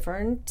bit of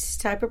different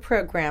type of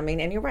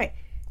programming. And you're right.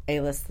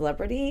 A-list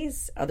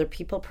celebrities, other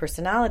people,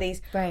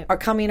 personalities are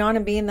coming on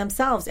and being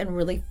themselves in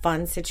really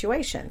fun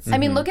situations. I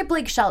mean, look at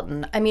Blake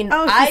Shelton. I mean,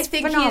 Oh, I he's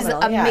think he's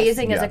phenomenal, yes.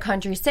 amazing as Yeah. a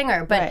country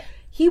singer, but Right.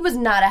 he was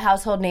not a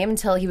household name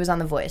until he was on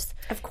The Voice.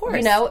 Of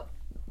course.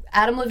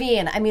 Adam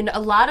Levine. I mean,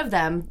 a lot of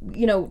them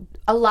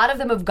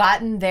have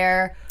gotten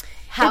their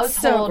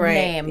household great.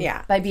 name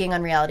Yeah. by being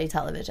on reality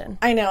television.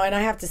 I know, and I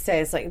have to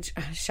say, it's like,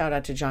 shout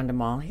out to John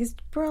DeMol. He's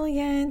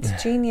brilliant,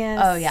 genius.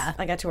 Oh, yeah.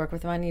 I got to work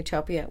with him on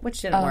Utopia, which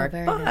didn't work,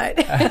 very but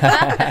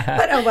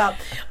but oh well.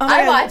 Oh, my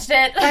I God. watched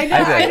it.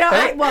 I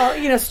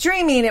know.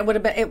 Streaming,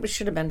 it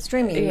should have been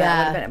streaming. Yeah.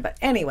 That would have been, but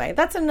anyway,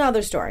 that's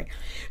another story.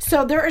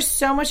 So there is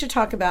so much to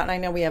talk about, and I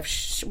know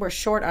we're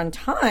short on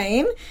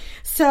time.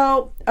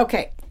 So,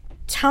 okay,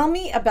 tell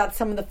me about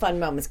some of the fun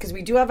moments, because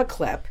we do have a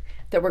clip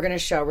that we're going to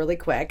show really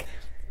quick.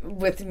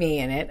 With me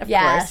in it, of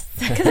Yes.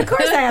 course. Because, of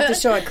course, I have to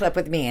show a clip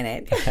with me in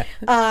it.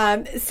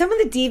 Some of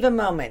the diva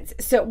moments.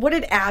 So, what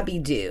did Abby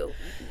do?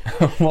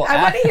 Well,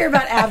 I want to hear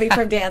about Abby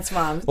from Dance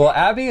Moms. Well,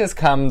 Abby has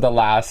come the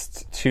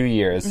last 2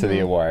 years to the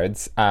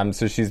awards.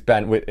 So she's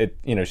been with it.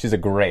 She's a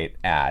great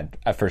ad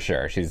for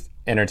sure. She's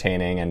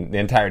entertaining, and the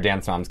entire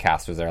Dance Moms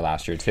cast was there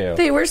last year too.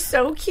 They were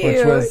so cute.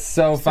 Which was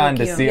so fun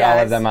to cute. see all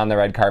Yes. of them on the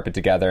red carpet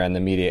together, and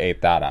the media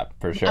ate that up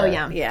for sure. Oh,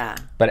 yeah. Yeah.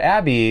 But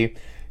Abby,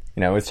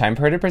 it's time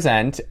for her to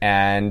present,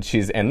 and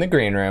she's in the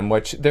green room,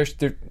 which there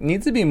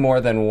needs to be more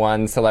than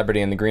one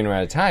celebrity in the green room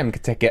at a time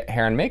to get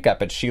hair and makeup,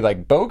 but she,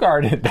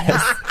 bogarted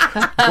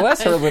this.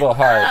 Bless her little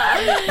heart.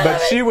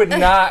 But she would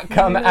not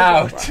come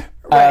out.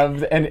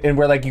 And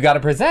we're like, you got to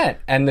present.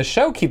 And the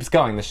show keeps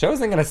going. The show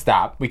isn't going to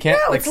stop. We can't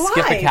No, it's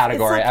skip a live.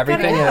 category. It's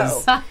Everything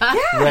is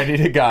ready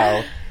to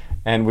go.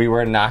 And we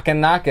were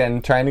knocking,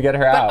 trying to get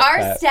her out.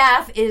 Our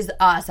staff is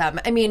awesome.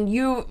 I mean, we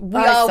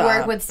all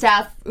work with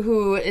staff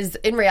who is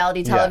in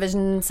reality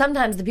television. Yeah.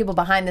 Sometimes the people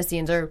behind the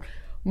scenes are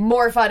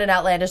more fun and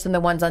outlandish than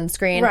the ones on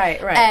screen.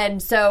 Right.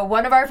 And so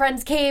one of our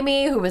friends,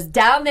 Kami, who was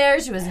down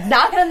there, she was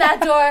knocking on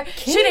that door.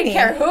 She didn't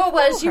care who it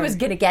was. She was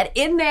going to get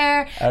in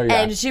there. Oh,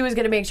 yeah. And she was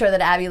going to make sure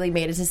that Abby Lee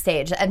made it to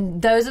stage.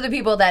 And those are the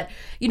people that,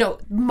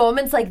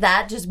 moments like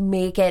that just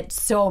make it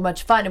so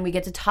much fun. And we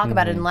get to talk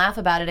about it and laugh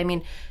about it. I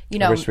mean,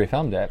 I wish we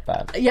filmed it,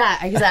 but...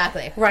 Yeah,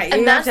 exactly. Right.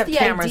 And you that's have to the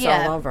have cameras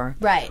idea. all over.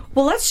 Right.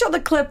 Well, let's show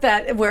the clip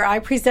where I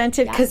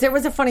presented, because there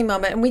was a funny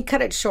moment, and we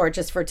cut it short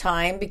just for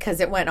time because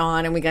it went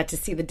on, and we got to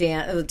see the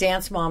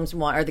dance moms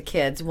won, or the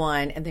kids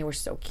won, and they were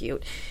so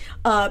cute.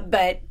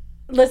 But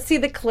let's see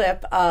the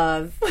clip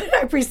of when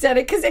I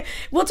presented, because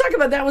we'll talk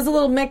about that. It was a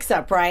little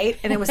mix-up, right?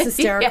 And it was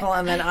hysterical,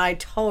 and then I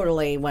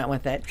totally went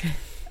with it.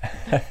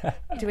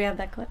 Do we have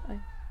that clip?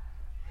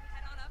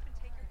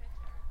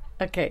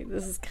 Okay,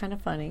 this is kind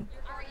of funny.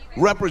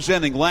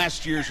 Representing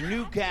last year's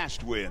new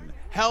cast win,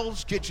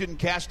 Hell's Kitchen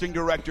casting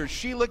director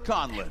Sheila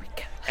Conlon.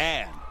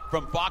 And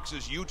from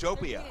Fox's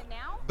Utopia,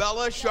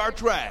 Bella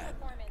Chartrand.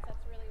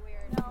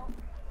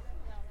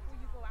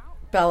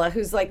 Bella,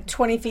 who's like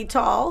 20 feet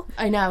tall.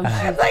 I know.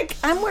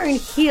 I'm wearing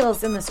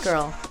heels in this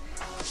girl.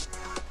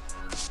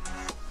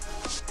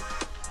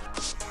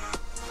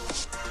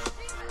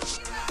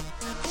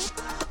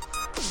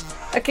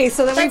 Okay,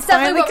 so then That's we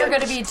definitely finally what we're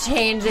going to be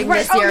changing Right.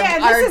 this Oh, year. yeah,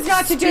 this Our is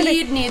not to do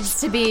speed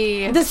needs to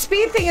be... The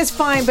speed thing is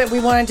fine, but we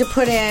wanted to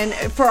put in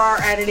for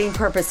our editing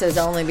purposes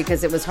only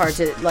because it was hard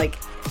to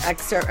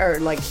excerpt or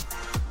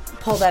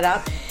pull that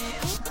up.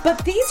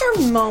 But these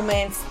are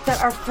moments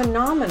that are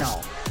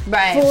phenomenal.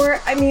 Right.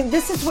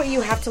 This is what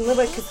you have to live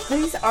with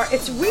because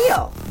it's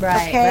real.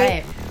 Right,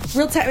 okay? right.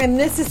 Real time. And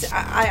this is,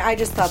 I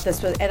just thought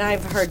this was, and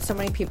I've heard so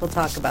many people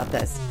talk about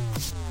this.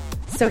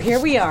 So here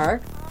we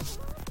are.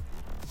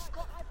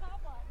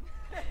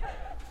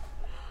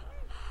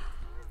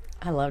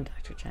 I love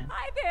Dr. Jen.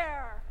 Hi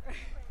there.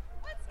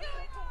 What's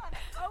going on?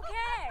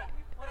 Okay.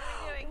 What are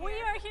we doing here? We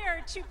are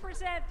here to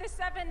present the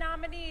 7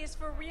 nominees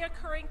for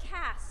reoccurring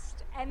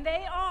cast, and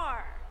they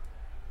are.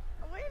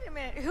 Wait a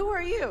minute. Who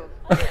are you?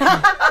 Dr.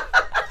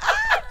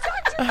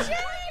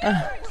 Jen.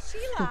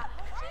 Sheila.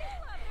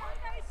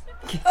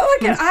 Oh,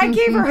 look, I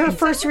gave her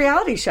first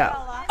reality show.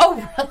 Oh,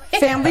 really?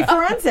 Family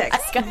Forensics.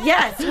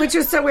 Yes, which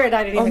was so weird.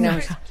 I didn't even know.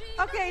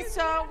 Okay,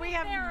 so we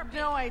have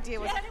no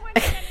idea what. Does anyone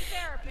need any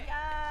therapy?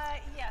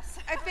 Yes.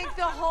 I think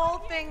the whole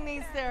thing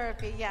needs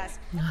therapy. Yes.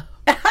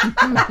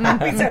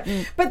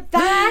 But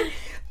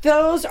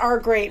those are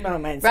great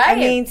moments. Right. I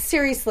mean,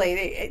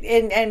 seriously,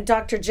 and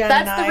Dr. Jen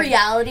That's and I, the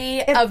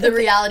reality of the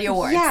reality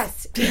awards.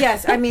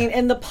 Yes. I mean,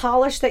 and the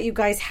polish that you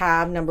guys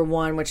have, number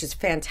one, which is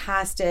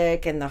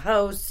fantastic, and the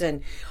hosts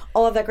and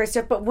all of that great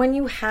stuff. But when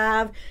you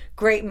have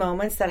great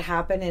moments that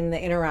happen in the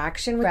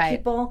interaction with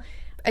people,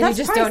 and that's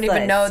you just priceless. don't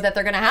even know that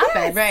they're going to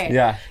happen, Yes. right?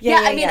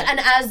 Yeah. I mean, and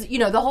as you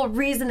know, the whole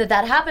reason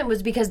that happened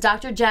was because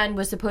Dr. Jen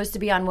was supposed to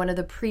be on one of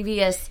the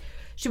previous.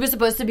 She was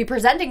supposed to be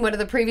presenting one of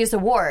the previous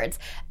awards,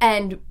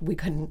 and we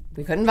couldn't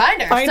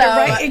find her.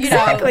 Right?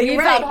 Exactly. We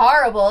felt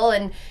horrible,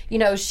 and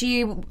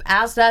she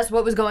asked us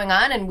what was going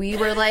on, and we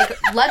were like,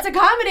 "Let's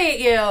accommodate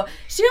you,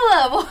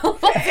 Sheila."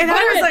 And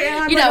I was like,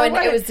 and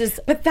it was just.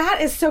 But that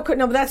is so cool.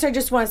 No, but that's what I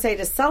just want to say,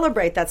 to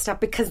celebrate that stuff,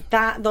 because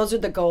those are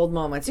the gold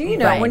moments.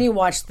 Right. When you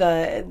watch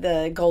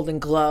the Golden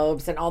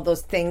Globes and all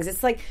those things,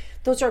 it's like.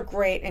 Those are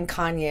great, and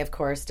Kanye, of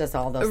course, does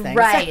all those things.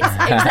 Right,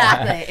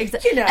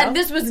 exactly. And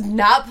this was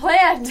not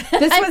planned.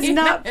 This was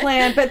not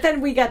planned, but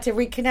then we got to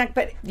reconnect.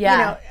 But,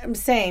 I'm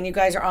saying you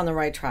guys are on the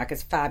right track.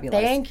 It's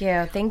fabulous. Thank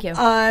you.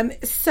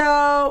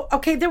 So,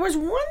 okay, there was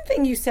one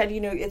thing you said,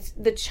 it's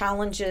the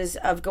challenges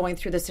of going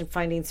through this and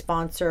finding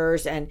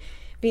sponsors and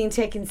being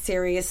taken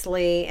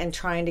seriously and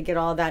trying to get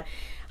all that.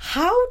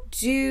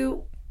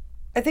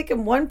 I think at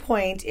one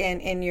point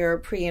in your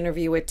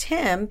pre-interview with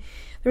Tim,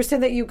 they were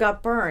saying that you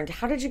got burned.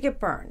 How did you get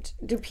burned?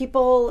 Do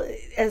people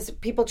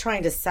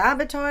trying to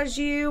sabotage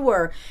you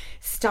or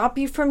stop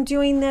you from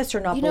doing this or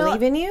not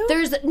believe in you?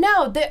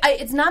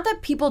 It's not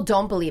that people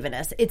don't believe in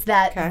us. It's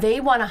that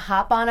they want to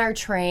hop on our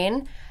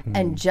train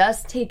and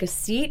just take a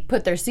seat,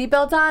 put their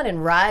seatbelt on,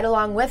 and ride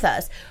along with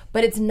us.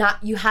 But it's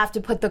not. You have to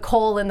put the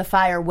coal in the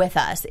fire with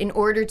us in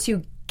order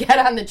to get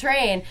on the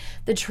train.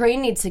 The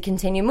train needs to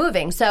continue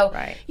moving. So,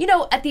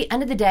 at the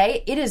end of the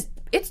day,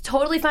 it's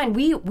totally fine.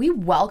 We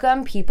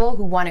welcome people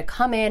who want to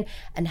come in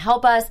and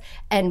help us,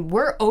 and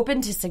we're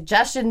open to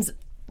suggestions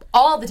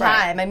all the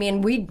time. I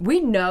mean, we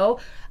know.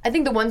 I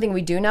think the one thing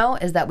we do know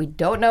is that we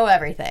don't know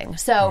everything.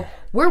 So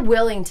we're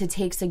willing to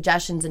take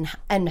suggestions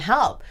and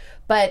help.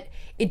 But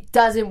it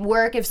doesn't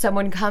work if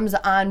someone comes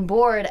on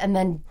board and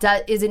then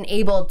isn't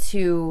able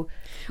to,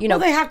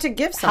 they have to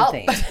give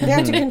something. They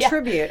have to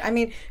contribute. I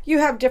mean, you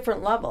have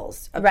different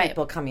levels of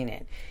people coming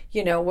in.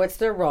 What's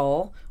their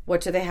role?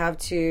 What do they have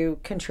to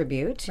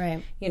contribute?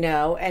 Right.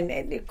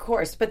 And of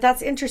course, but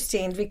that's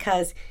interesting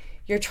because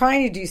you're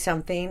trying to do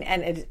something,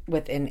 and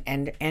within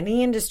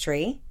any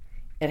industry,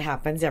 it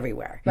happens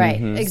everywhere.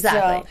 Right,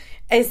 exactly. So,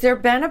 has there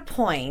been a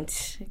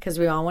point, because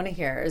we all want to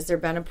hear, has there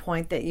been a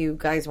point that you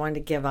guys wanted to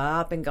give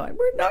up and going,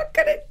 we're not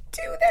going to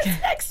do this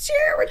next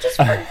year, we're just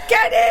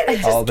forget it,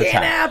 it just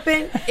can't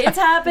happen? It's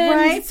happened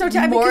right? So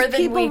more than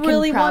people we can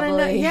really probably...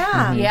 want to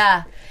know.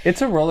 Yeah.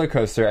 It's a roller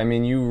coaster. I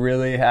mean, you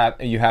really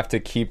have to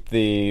keep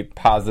the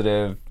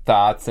positive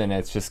thoughts, and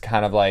it's just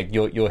kind of like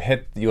you'll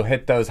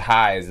hit those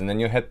highs, and then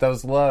you'll hit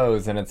those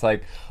lows, and it's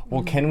like,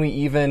 well, can we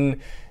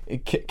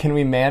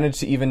manage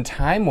to even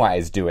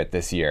time-wise do it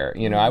this year?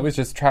 I was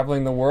just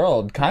traveling the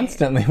world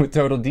constantly with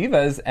Total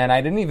Divas, and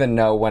I didn't even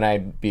know when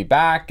I'd be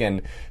back.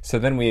 And so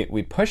then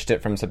we pushed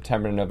it from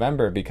September to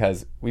November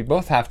because we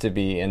both have to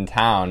be in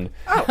town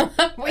at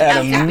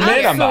a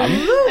minimum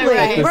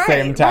at the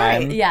same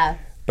time. Right. Yeah.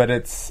 But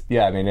it's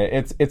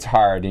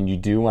hard, and you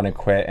do want to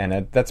quit,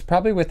 and that's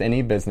probably with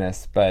any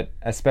business, but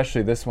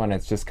especially this one,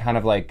 it's just kind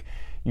of like,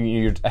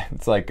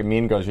 it's like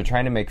Mean Girls. You're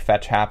trying to make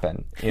fetch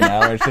happen.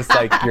 It's just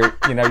like you're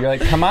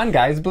like, come on,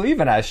 guys, believe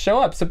in us, show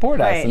up,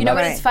 support us. And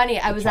but it's funny.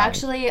 I was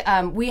actually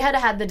we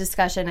had the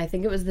discussion. I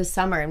think it was this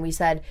summer, and we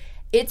said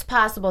it's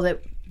possible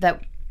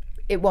that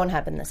it won't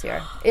happen this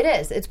year. It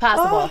is. It's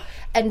possible.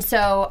 And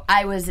so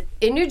I was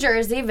in New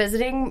Jersey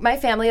visiting my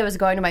family. I was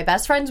going to my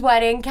best friend's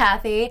wedding,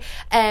 Kathy,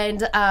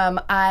 and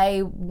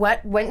I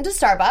went into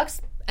Starbucks,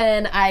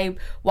 and I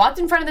walked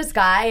in front of this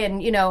guy,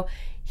 and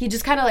he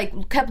just kind of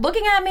like kept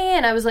looking at me,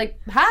 and I was like,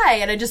 "Hi,"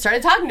 and I just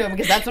started talking to him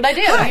because that's what I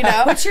do.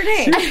 What's your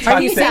name?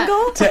 Are you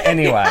single? To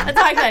anyone? I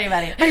talk to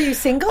anybody. Are you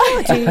single?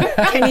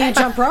 Can you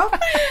jump rope?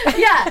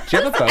 Yeah. Do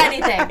you have a boat?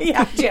 Anything.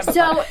 Yeah. Do you have a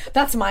boat?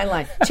 That's my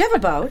line. Do you have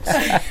a boat?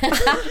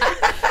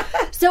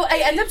 So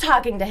I end up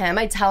talking to him.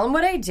 I tell him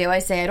what I do. I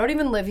say, I don't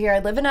even live here. I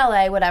live in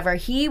LA, whatever.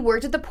 He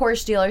worked at the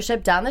Porsche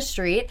dealership down the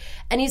street,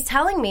 and he's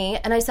telling me,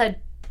 and I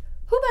said,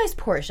 who buys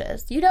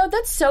Porsches? You know,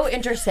 that's so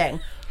interesting.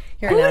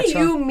 Who do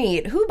you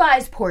meet? Who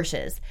buys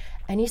Porsches?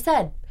 And he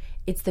said,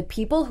 it's the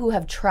people who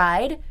have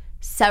tried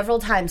several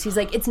times. He's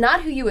like, it's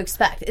not who you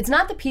expect. It's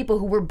not the people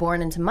who were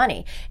born into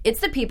money. It's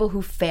the people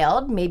who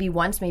failed maybe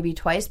once, maybe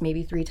twice,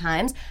 maybe 3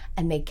 times,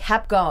 and they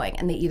kept going.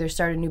 And they either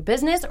started a new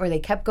business or they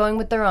kept going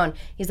with their own.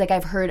 He's like,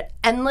 I've heard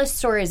endless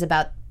stories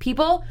about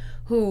people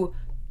who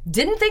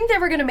didn't think they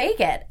were going to make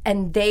it,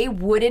 and they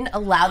wouldn't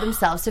allow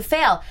themselves to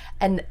fail.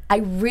 And I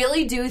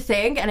really do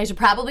think, and I should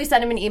probably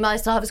send him an email. I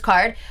still have his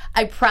card.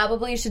 I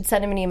probably should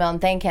send him an email and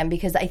thank him,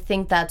 because I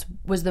think that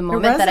was the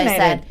moment that I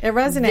said, it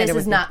resonated. This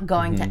is not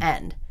going to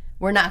end.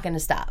 We're not going to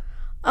stop.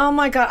 Oh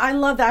my God, I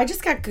love that. I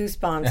just got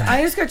goosebumps.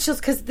 I just got chills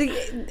because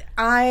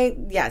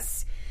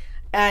yes.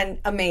 And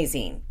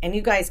amazing. And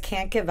you guys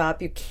can't give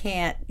up. You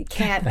can't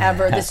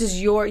ever. This is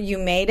you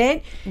made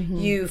it.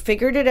 You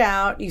figured it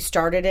out. You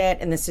started it.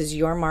 And this is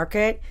your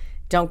market.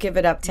 Don't give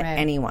it up to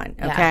anyone.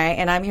 Okay. Yeah.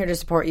 And I'm here to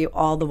support you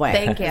all the way.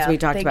 Thank you. As we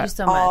talked Thank about you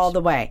so much. all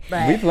the way.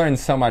 Right. We've learned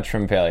so much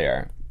from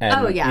failure.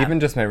 And yeah. even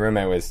just my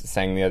roommate was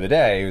saying the other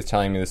day, he was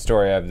telling me the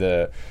story of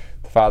the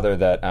father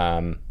that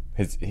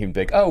he'd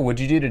be like, oh, what'd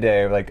you do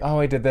today? Like, oh,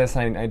 I did this,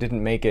 I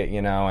didn't make it,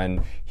 you know,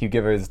 and he'd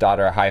give his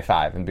daughter a high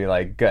five and be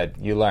like, good,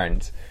 you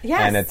learned.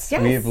 Yes,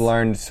 and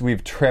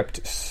we've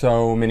tripped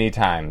so many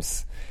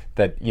times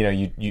that, you know,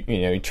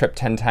 you trip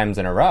 10 times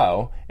in a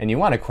row and you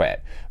want to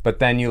quit. But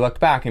then you look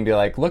back and be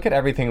like, look at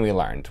everything we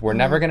learned. We're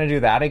never going to do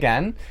that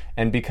again.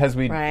 And because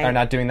we are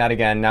not doing that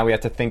again, now we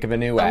have to think of a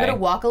new way. I'm going to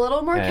walk a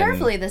little more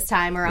carefully this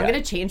time, or I'm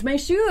going to change my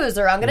shoes,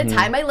 or I'm going to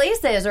tie my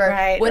laces, or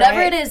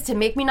whatever it is to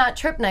make me not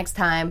trip next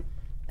time.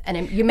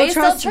 And you may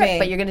still trip,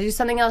 but you're going to do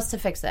something else to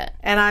fix it.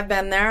 And I've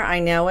been there. I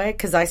know it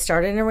because I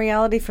started in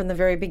reality from the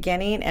very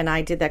beginning, and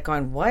I did that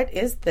going, what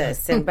is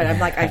this? But I'm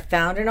like, I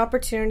found an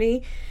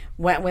opportunity,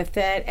 went with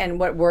it, and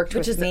what worked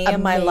with me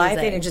in my life,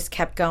 and it just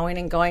kept going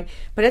and going.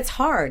 But it's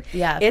hard.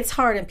 Yeah. It's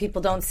hard, and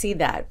people don't see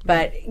that.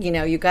 But, you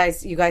know, you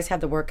guys have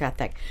the work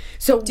ethic.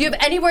 So do you have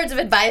any words of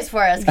advice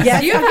for us?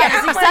 Because you've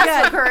had a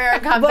successful career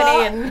and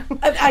company.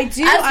 Well, I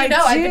do. As you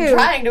know, I've been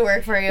trying to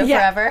work for you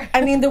forever.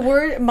 I mean,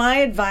 my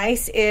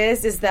advice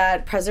is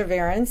that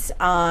perseverance,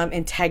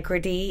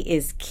 integrity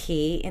is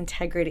key.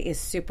 Integrity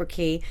is super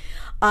key.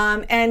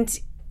 And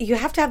you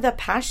have to have that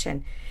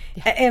passion.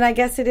 Yeah. And I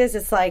guess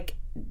it's like,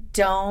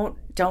 don't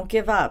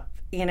give up,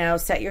 you know,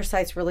 set your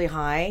sights really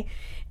high,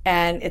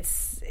 and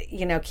it's,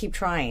 you know, keep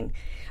trying.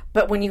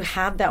 But when you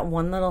have that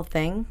one little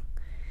thing,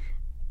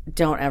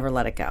 don't ever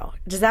let it go.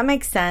 Does that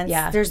make sense?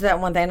 Yeah. There's that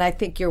one thing, and I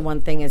think your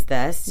one thing is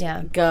this.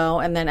 Yeah. Go,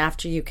 and then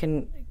after you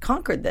can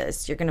conquer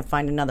this, you're going to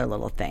find another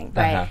little thing.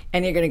 Right.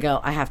 And you're going to go,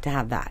 I have to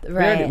have that.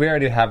 Right. We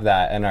already have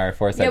that in our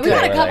foresight. Yeah, we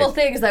got a couple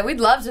things that we'd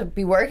love to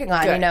be working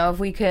on, you know, if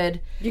we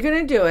could. You're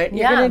going to do it.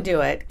 You're going to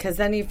do it, because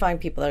then you find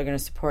people that are going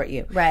to support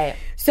you. Right.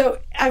 So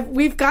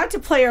we've got to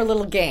play our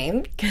little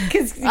game,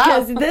 because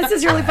this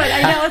is really fun.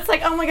 I know, it's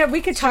like, oh my God,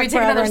 we could talk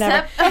forever and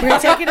ever. We're going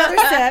to take another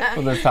sip.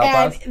 Will this help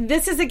us?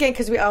 This is a game,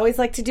 because we always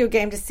like to do a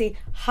game to see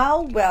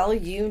how well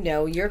you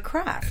know your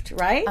craft,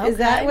 right? Okay. Is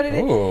that what it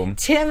is? Ooh.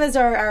 Tim is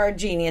our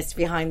genius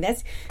behind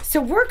this.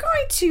 So we're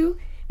going to,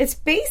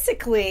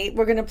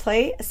 we're going to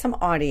play some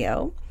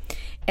audio,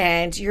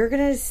 and you're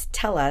going to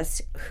tell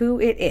us who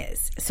it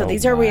is. So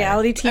these are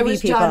reality TV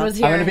people. John was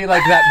here. I'm going to be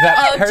like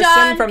that person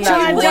John, from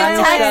John, that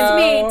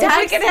one show.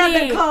 We can have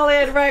them call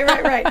in.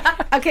 Right.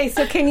 Okay,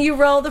 so can you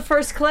roll the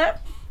first clip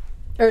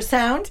or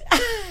sound?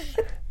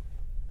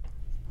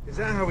 Is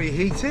that how we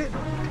heat it?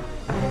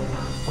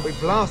 We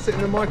blast it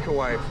in the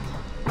microwave.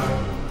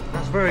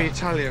 That's very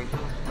Italian.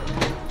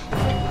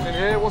 What's in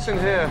here? What's in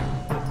here?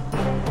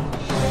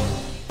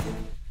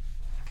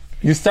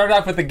 You started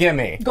off with a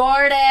gimme.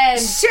 Gordon.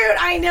 Shoot,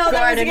 I know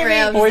that was a gimme.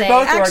 Ramsay. We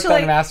both worked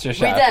on MasterChef.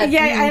 We did.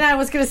 Yeah, and I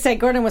was going to say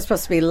Gordon was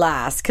supposed to be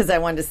last because I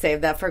wanted to save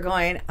that for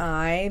going,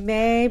 I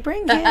may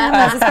bring him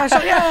as a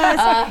special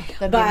guest.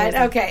 But,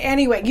 okay,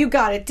 anyway, you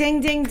got it. Ding,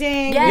 ding,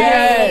 ding. Yay!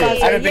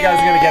 I didn't think I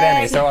was going to get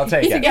any, so I'll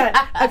take it.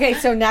 Yeah. Okay,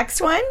 so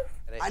next one.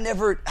 I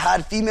never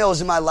had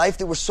females in my life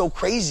that were so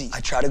crazy. I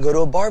try to go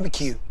to a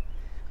barbecue.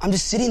 I'm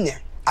just sitting there.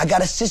 I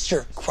got a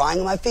sister crying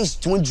in my face,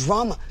 doing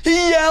drama.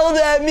 He yelled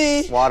at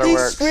me.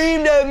 Waterworks. He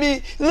screamed at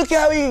me. Look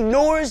how he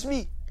ignores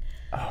me.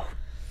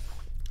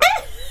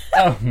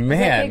 Oh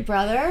man. Big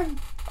Brother?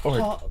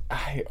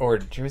 Or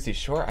Jersey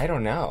Shore? I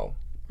don't know.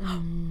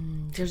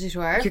 Jersey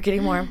Shore? You're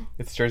getting warm.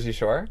 It's Jersey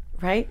Shore?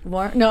 Right?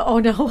 Warm? No, oh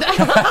no. Don't look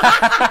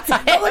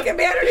at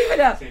me, I don't even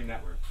know. Same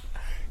network.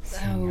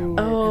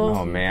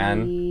 Oh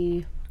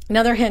man.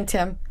 Another hint,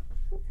 Tim.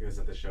 He was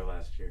at the show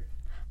last year.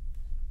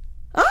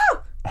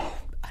 Oh!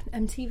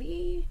 On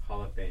MTV?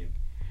 Hall of Fame.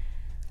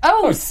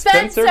 Oh,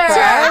 Spencer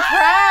Pratt.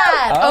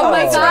 Oh. Oh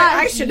my gosh.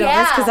 I should know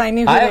this because I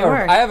knew who they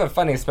were. I have a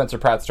funny Spencer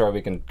Pratt story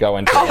we can go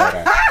into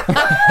later.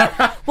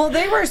 Well,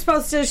 they were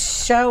supposed to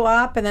show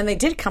up, and then they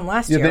did come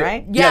last year,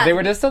 right? Yeah, they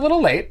were just a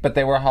little late, but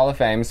they were Hall of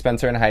Fame.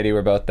 Spencer and Heidi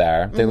were both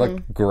there. They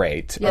looked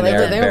great. Yeah, and they they're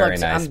did. They very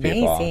looked nice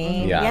people.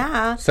 amazing.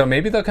 Yeah. So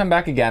maybe they'll come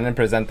back again and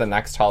present the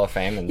next Hall of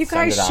Fame. And You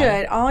guys send it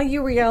on. should. All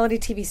you reality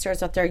TV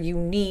stars out there, you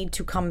need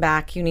to come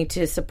back. You need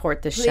to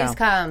support this show. Please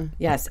come.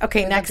 Yes.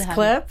 Okay, We'd next love to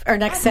have clip or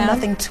next I have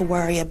sound. nothing to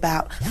worry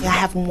about. I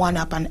have one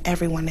up on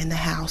everyone in the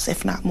house,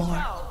 if not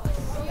more.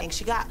 And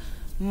she got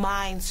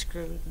mind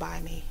screwed by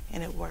me,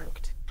 and it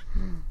worked.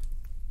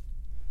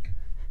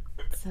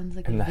 Sounds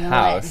like In a the villain.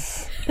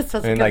 house. Sounds I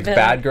mean, like a like villain.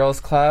 Bad Girls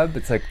Club.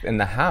 It's like in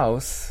the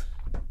house.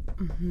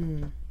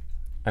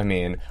 I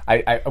mean,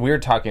 we were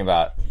talking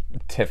about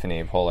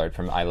Tiffany Pollard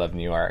from I Love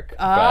New York.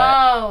 But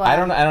I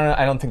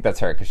don't think that's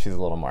her because she's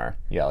a little more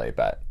yelly.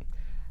 But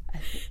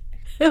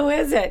Who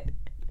is it?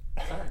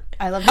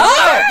 I love New York.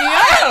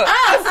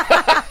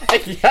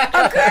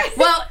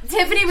 Well,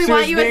 Tiffany, we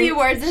want you at the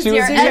awards this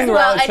year as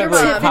well. And your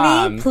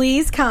mom. Tiffany,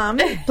 please come.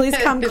 Please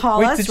come call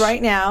Wait, us did she-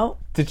 right now.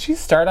 did she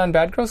start on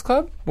Bad Girls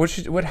Club?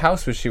 What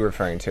house was she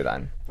referring to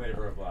then?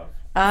 Flavor of Love.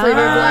 Flavor of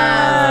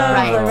Love.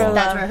 Right. Flavor of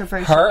That's Love. where her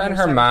first. Her and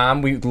her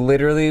mom. We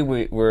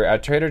were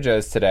at Trader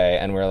Joe's today,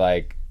 and we're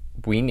like,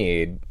 we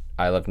need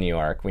I Love New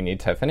York. We need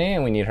Tiffany,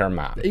 and we need her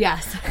mom.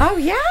 Yes. Oh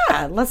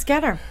yeah, let's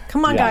get her.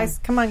 Come on, Yeah. guys.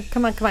 Come on.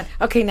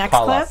 Okay, next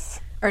Call clip us.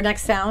 or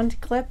next sound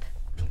clip.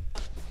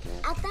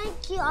 I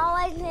think you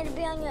always need to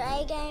be on your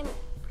A game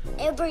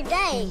every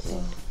day.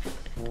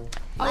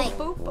 Like,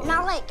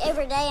 not like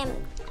every day,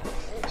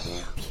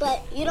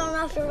 but you don't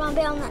know if you're going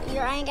to be on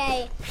your A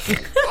game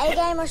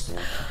or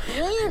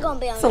when you're going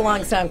to be on It's a your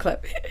long sound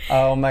clip.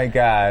 Oh my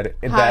God,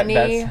 Honey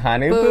that's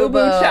Honey Boo Boo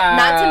Boo Child.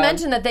 Not to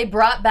mention that they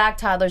brought back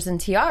Toddlers and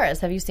Tiaras.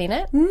 Have you seen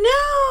it?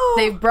 No.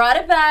 They've brought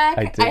it back.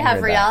 I did I have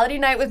hear that. reality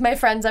night with my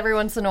friends every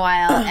once in a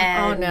while,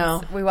 and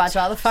no. we watch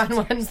all the fun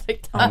ones.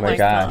 Like Oh my Toddlers and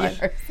gosh.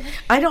 Tiaras.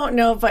 I don't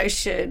know if I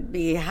should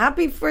be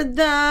happy for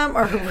them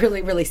or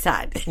really, really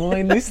sad. Well,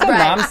 at least the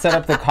mom set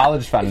up the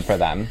college fund for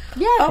them.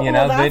 Yeah. Oh, You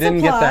know, well, they that's a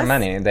didn't get their plus.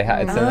 money. It's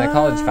in the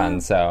college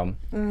fund, so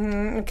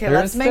Okay,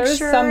 let's make there's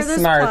sure some there's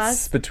smarts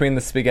plus between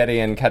the spaghetti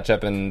and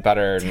ketchup and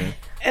butter. And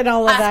and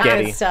all of that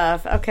Sketty. good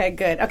stuff. Okay,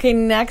 good. Okay,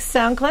 next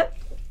sound clip.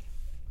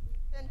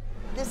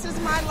 This is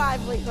my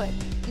livelihood.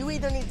 You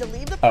either need to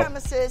leave the Oh,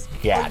 premises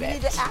or got you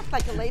need it. to act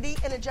like a lady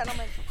and a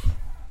gentleman.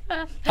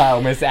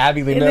 oh, Miss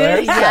Abby Lee Miller.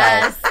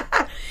 Yes.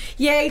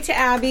 Yay to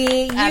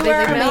Abby. You Abby were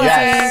Lee amazing. Miller.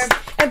 Yes.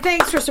 And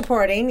thanks for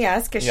supporting,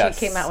 yes, because Yes.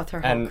 she came out with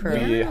her whole and crew.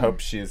 we hope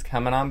she's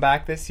coming on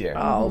back this year.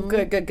 Oh,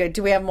 good.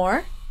 Do we have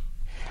more?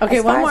 Okay,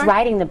 as one far more. as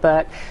writing the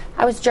book,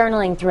 I was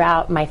journaling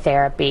throughout my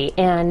therapy,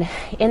 and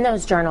in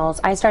those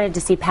journals, I started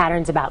to see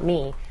patterns about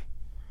me.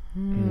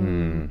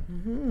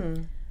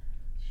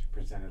 She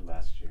presented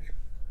last year.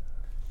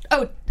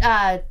 Oh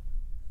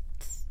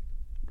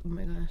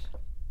my gosh.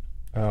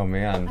 Oh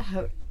man.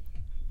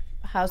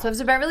 Housewives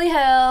of Beverly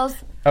Hills.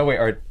 Oh wait,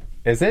 or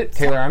is it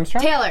Taylor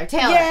Armstrong? Taylor.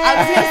 Yeah, I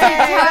was going to say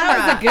that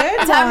was a good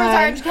Tamara's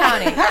one. Orange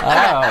County.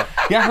 Oh,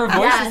 yeah. Her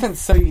voice Yes. isn't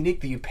so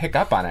unique that you pick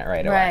up on it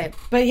right away. Right.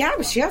 But yeah,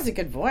 she has a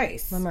good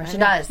voice. One more. I She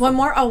know. does. One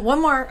more. Oh,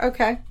 one more.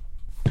 Okay.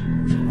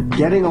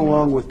 Getting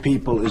along with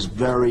people is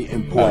very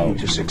important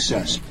to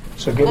success.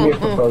 So give me a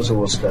proposal,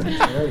 we'll study.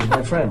 He's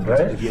my friend,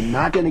 right? If you're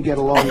not going to get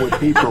along with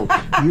people,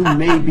 you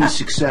may be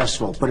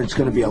successful, but it's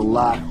going to be a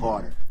lot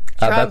harder.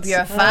 Trump,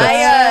 you're fired.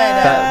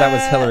 That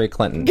was Hillary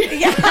Clinton.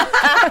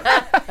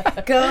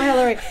 Go,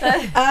 Hillary.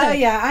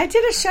 Yeah, I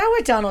did a show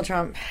with Donald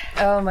Trump.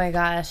 Oh my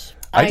gosh.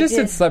 I just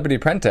did Celebrity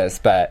Apprentice,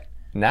 but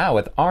now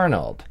with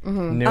Arnold.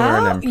 Newer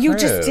and improved. you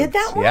just did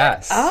that one?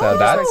 Yes. Oh. So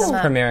that's Worked on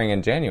that. premiering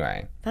in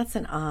January That's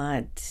an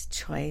odd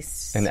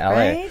choice. in LA.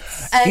 Right?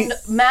 And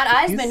Matt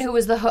Eisman, who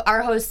was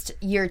our host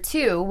year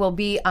 2, will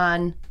be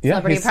on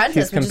Celebrity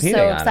Apprentice, which is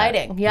so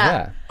exciting.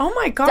 Yeah. Oh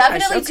my gosh.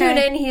 Definitely okay. tune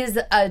in. He's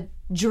a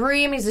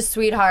dream. He's a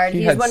sweetheart. He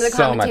He's had one of the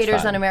so much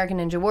commentators fun. on American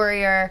Ninja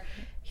Warrior.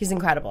 He's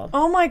incredible.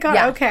 Oh my god.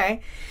 Yeah.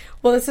 Okay.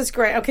 Well, this is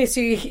great. Okay, so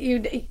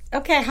you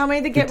okay? How many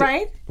did they get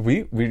right?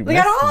 We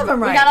got all of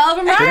them right. We got all of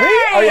them right. Did we?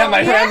 Oh yeah,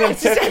 my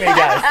Yes. friend Tiffany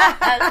guessed.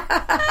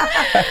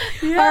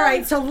 All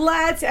right, so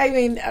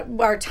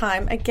our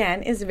time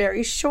again is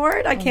very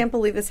short. I can't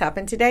believe this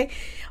happened today.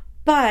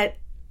 But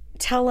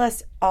tell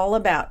us all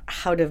about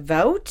how to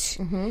vote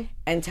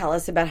and tell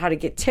us about how to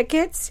get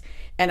tickets.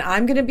 And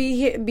I'm going to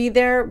be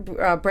there.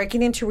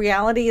 Breaking Into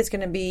Reality is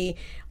going to be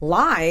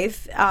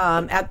live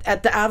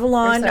at the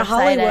Avalon We're so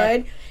Hollywood.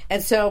 excited.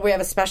 And so we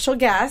have a special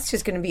guest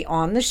who's going to be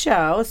on the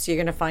show. So you're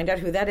going to find out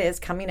who that is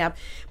coming up.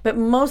 But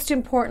most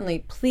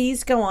importantly,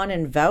 please go on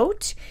and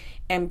vote.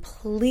 And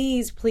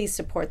please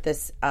support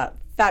this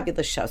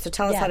fabulous show. So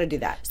tell us how to do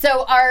that.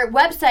 So our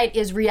website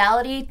is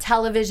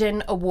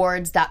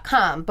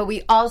realitytelevisionawards.com, but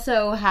we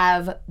also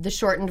have the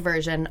shortened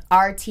version,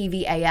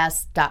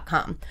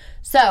 rtvas.com.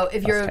 So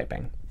if you're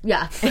typing.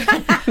 Yeah.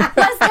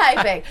 Less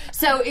typing.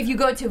 So if you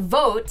go to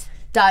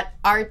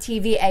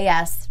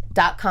vote.rtvas.com,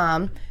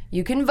 AfterBuzzTV.com.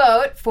 You can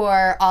vote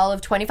for all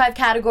of 25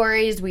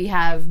 categories. We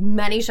have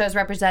many shows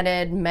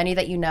represented, many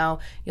that you know.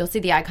 You'll see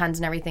the icons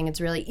and everything.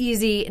 It's really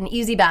easy, an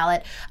easy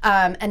ballot.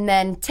 And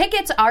then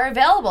tickets are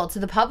available to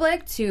the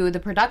public, to the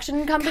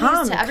production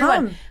companies, to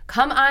everyone.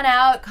 Come on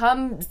out.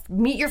 Come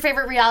meet your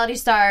favorite reality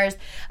stars.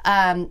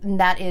 And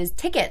that is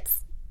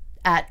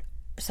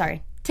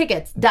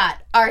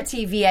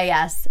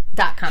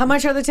tickets.rtvas.com. How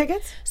much are the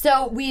tickets?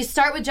 So we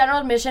start with general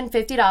admission,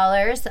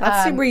 $50.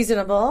 That's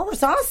reasonable.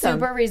 That's awesome.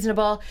 Super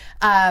reasonable.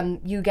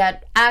 You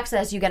get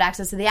access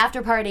to the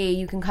after party.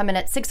 You can come in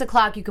at 6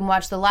 o'clock. You can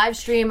watch the live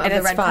stream of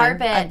the red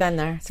carpet. I've been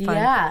there. It's fun.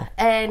 Yeah.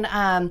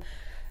 And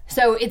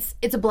so it's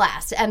a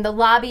blast. And the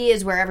lobby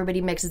is where everybody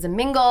mixes and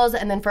mingles.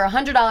 And then for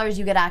 $100,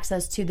 you get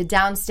access to the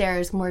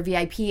downstairs, more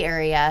VIP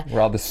area.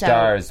 Where all the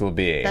stars will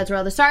be. That's where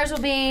all the stars will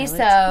be.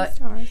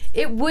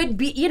 It would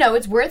be,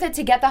 it's worth it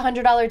to get the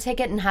 $100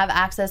 ticket and have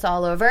access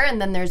all over.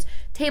 And then there's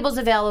tables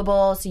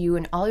available so you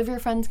and all of your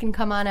friends can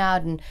come on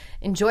out and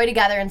enjoy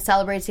together and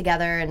celebrate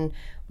together. And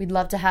we'd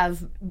love to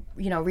have,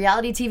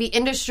 reality TV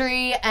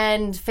industry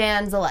and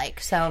fans alike.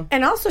 So,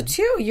 and also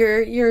too,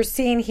 you're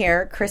seeing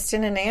here,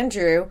 Kristen and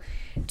Andrew,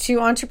 two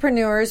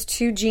entrepreneurs,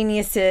 two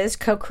geniuses,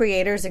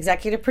 co-creators,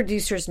 executive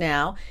producers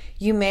now.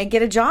 You may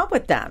get a job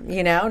with them,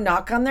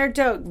 knock on their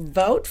door,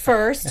 vote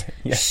first,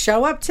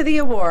 show up to the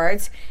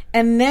awards,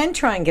 and then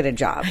try and get a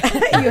job.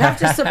 You have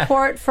to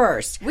support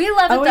first. We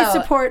love it, Always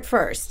though. support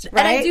first,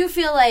 right? And I do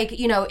feel like,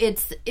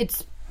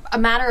 it's a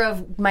matter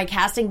of my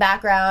casting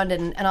background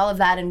and all of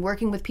that and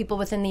working with people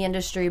within the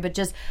industry, but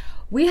just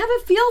we have a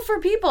feel for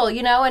people,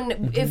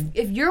 and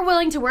if you're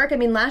willing to work,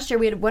 last year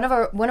we had one of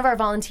our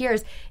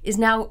volunteers is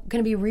now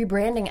going to be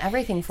rebranding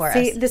everything for us.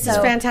 See, this is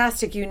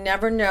fantastic. You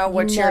never know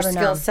what your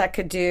skill set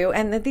could do,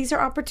 and that these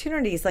are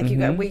opportunities. Like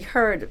we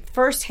heard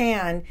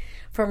firsthand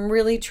from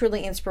really,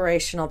 truly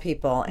inspirational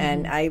people,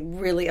 and I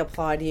really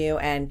applaud you.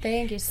 And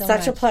thank you so much.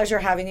 Such a pleasure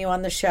having you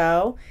on the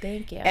show.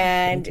 Thank you.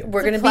 And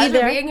we're going to be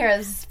there. Being here.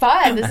 This is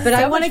fun. But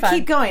I want to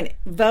keep going.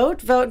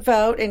 Vote,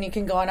 and you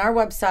can go on our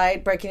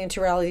website,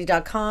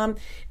 breakingintoreality.com.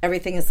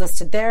 Everything is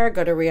listed there.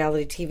 Go to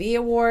Reality TV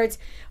Awards.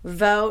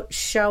 Vote,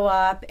 show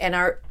up, and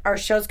our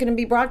show's going to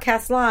be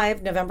broadcast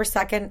live November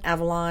 2nd,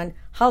 Avalon,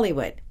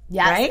 Hollywood.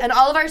 Yes, right? And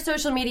all of our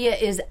social media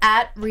is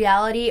at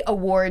Reality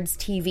Awards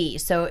TV.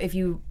 So if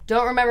you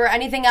don't remember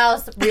anything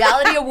else,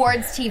 Reality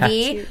Awards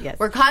TV. Yes.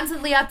 We're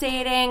constantly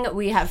updating.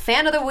 We have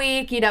Fan of the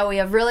Week. We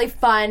have really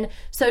fun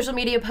social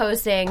media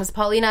postings.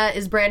 Paulina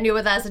is brand new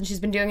with us, and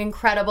she's been doing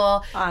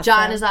incredible. Awesome.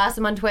 John is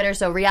awesome on Twitter.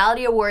 So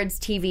Reality Awards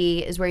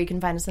TV is where you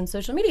can find us on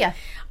social media.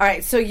 All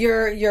right, so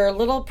your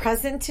little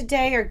present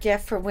today or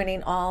gift for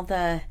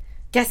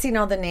guessing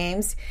all the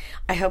names,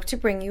 I hope to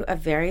bring you a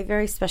very,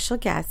 very special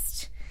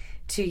guest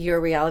to your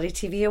Reality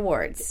TV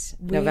Awards,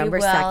 November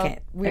 2nd.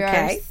 We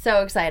are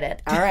so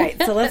excited. All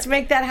right, so let's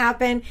make that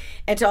happen.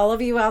 And to all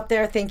of you out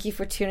there, thank you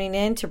for tuning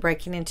in to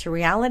Breaking Into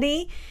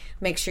Reality.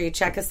 Make sure you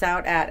check us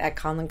out at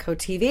Conlon Co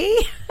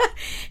TV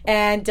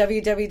and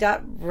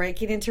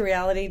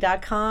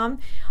www.breakingintoreality.com.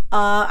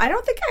 I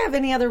don't think I have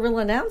any other real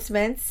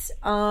announcements.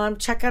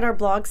 Check out our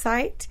blog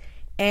site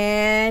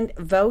and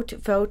vote.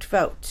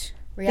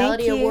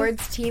 Reality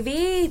Awards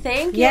TV.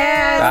 Thank you.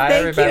 Yes, Bye,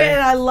 thank everybody. you.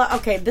 And I love.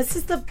 Okay, this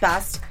is the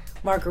best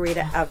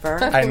margarita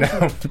ever. I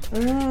know.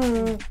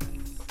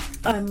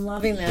 I'm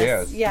loving this.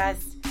 Cheers.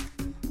 Yes.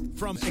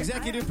 From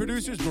executive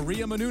producers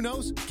Maria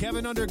Menounos,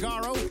 Kevin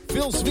Undergaro,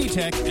 Phil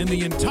Svitek, and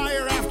the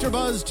entire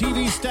AfterBuzz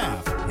TV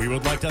staff, we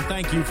would like to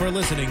thank you for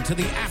listening to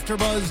the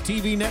AfterBuzz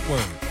TV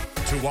network.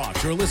 To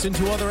watch or listen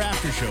to other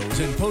after shows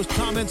and post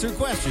comments or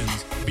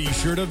questions, be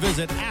sure to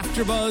visit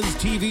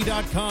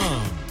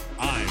AfterBuzzTV.com.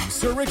 I'm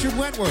Sir Richard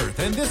Wentworth,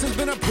 and this has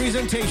been a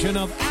presentation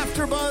of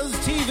AfterBuzz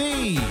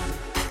TV.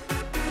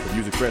 The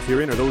views expressed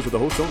herein are those of the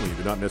hosts only and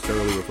do not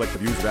necessarily reflect the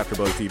views of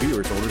AfterBuzz TV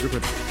or its owners or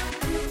principals.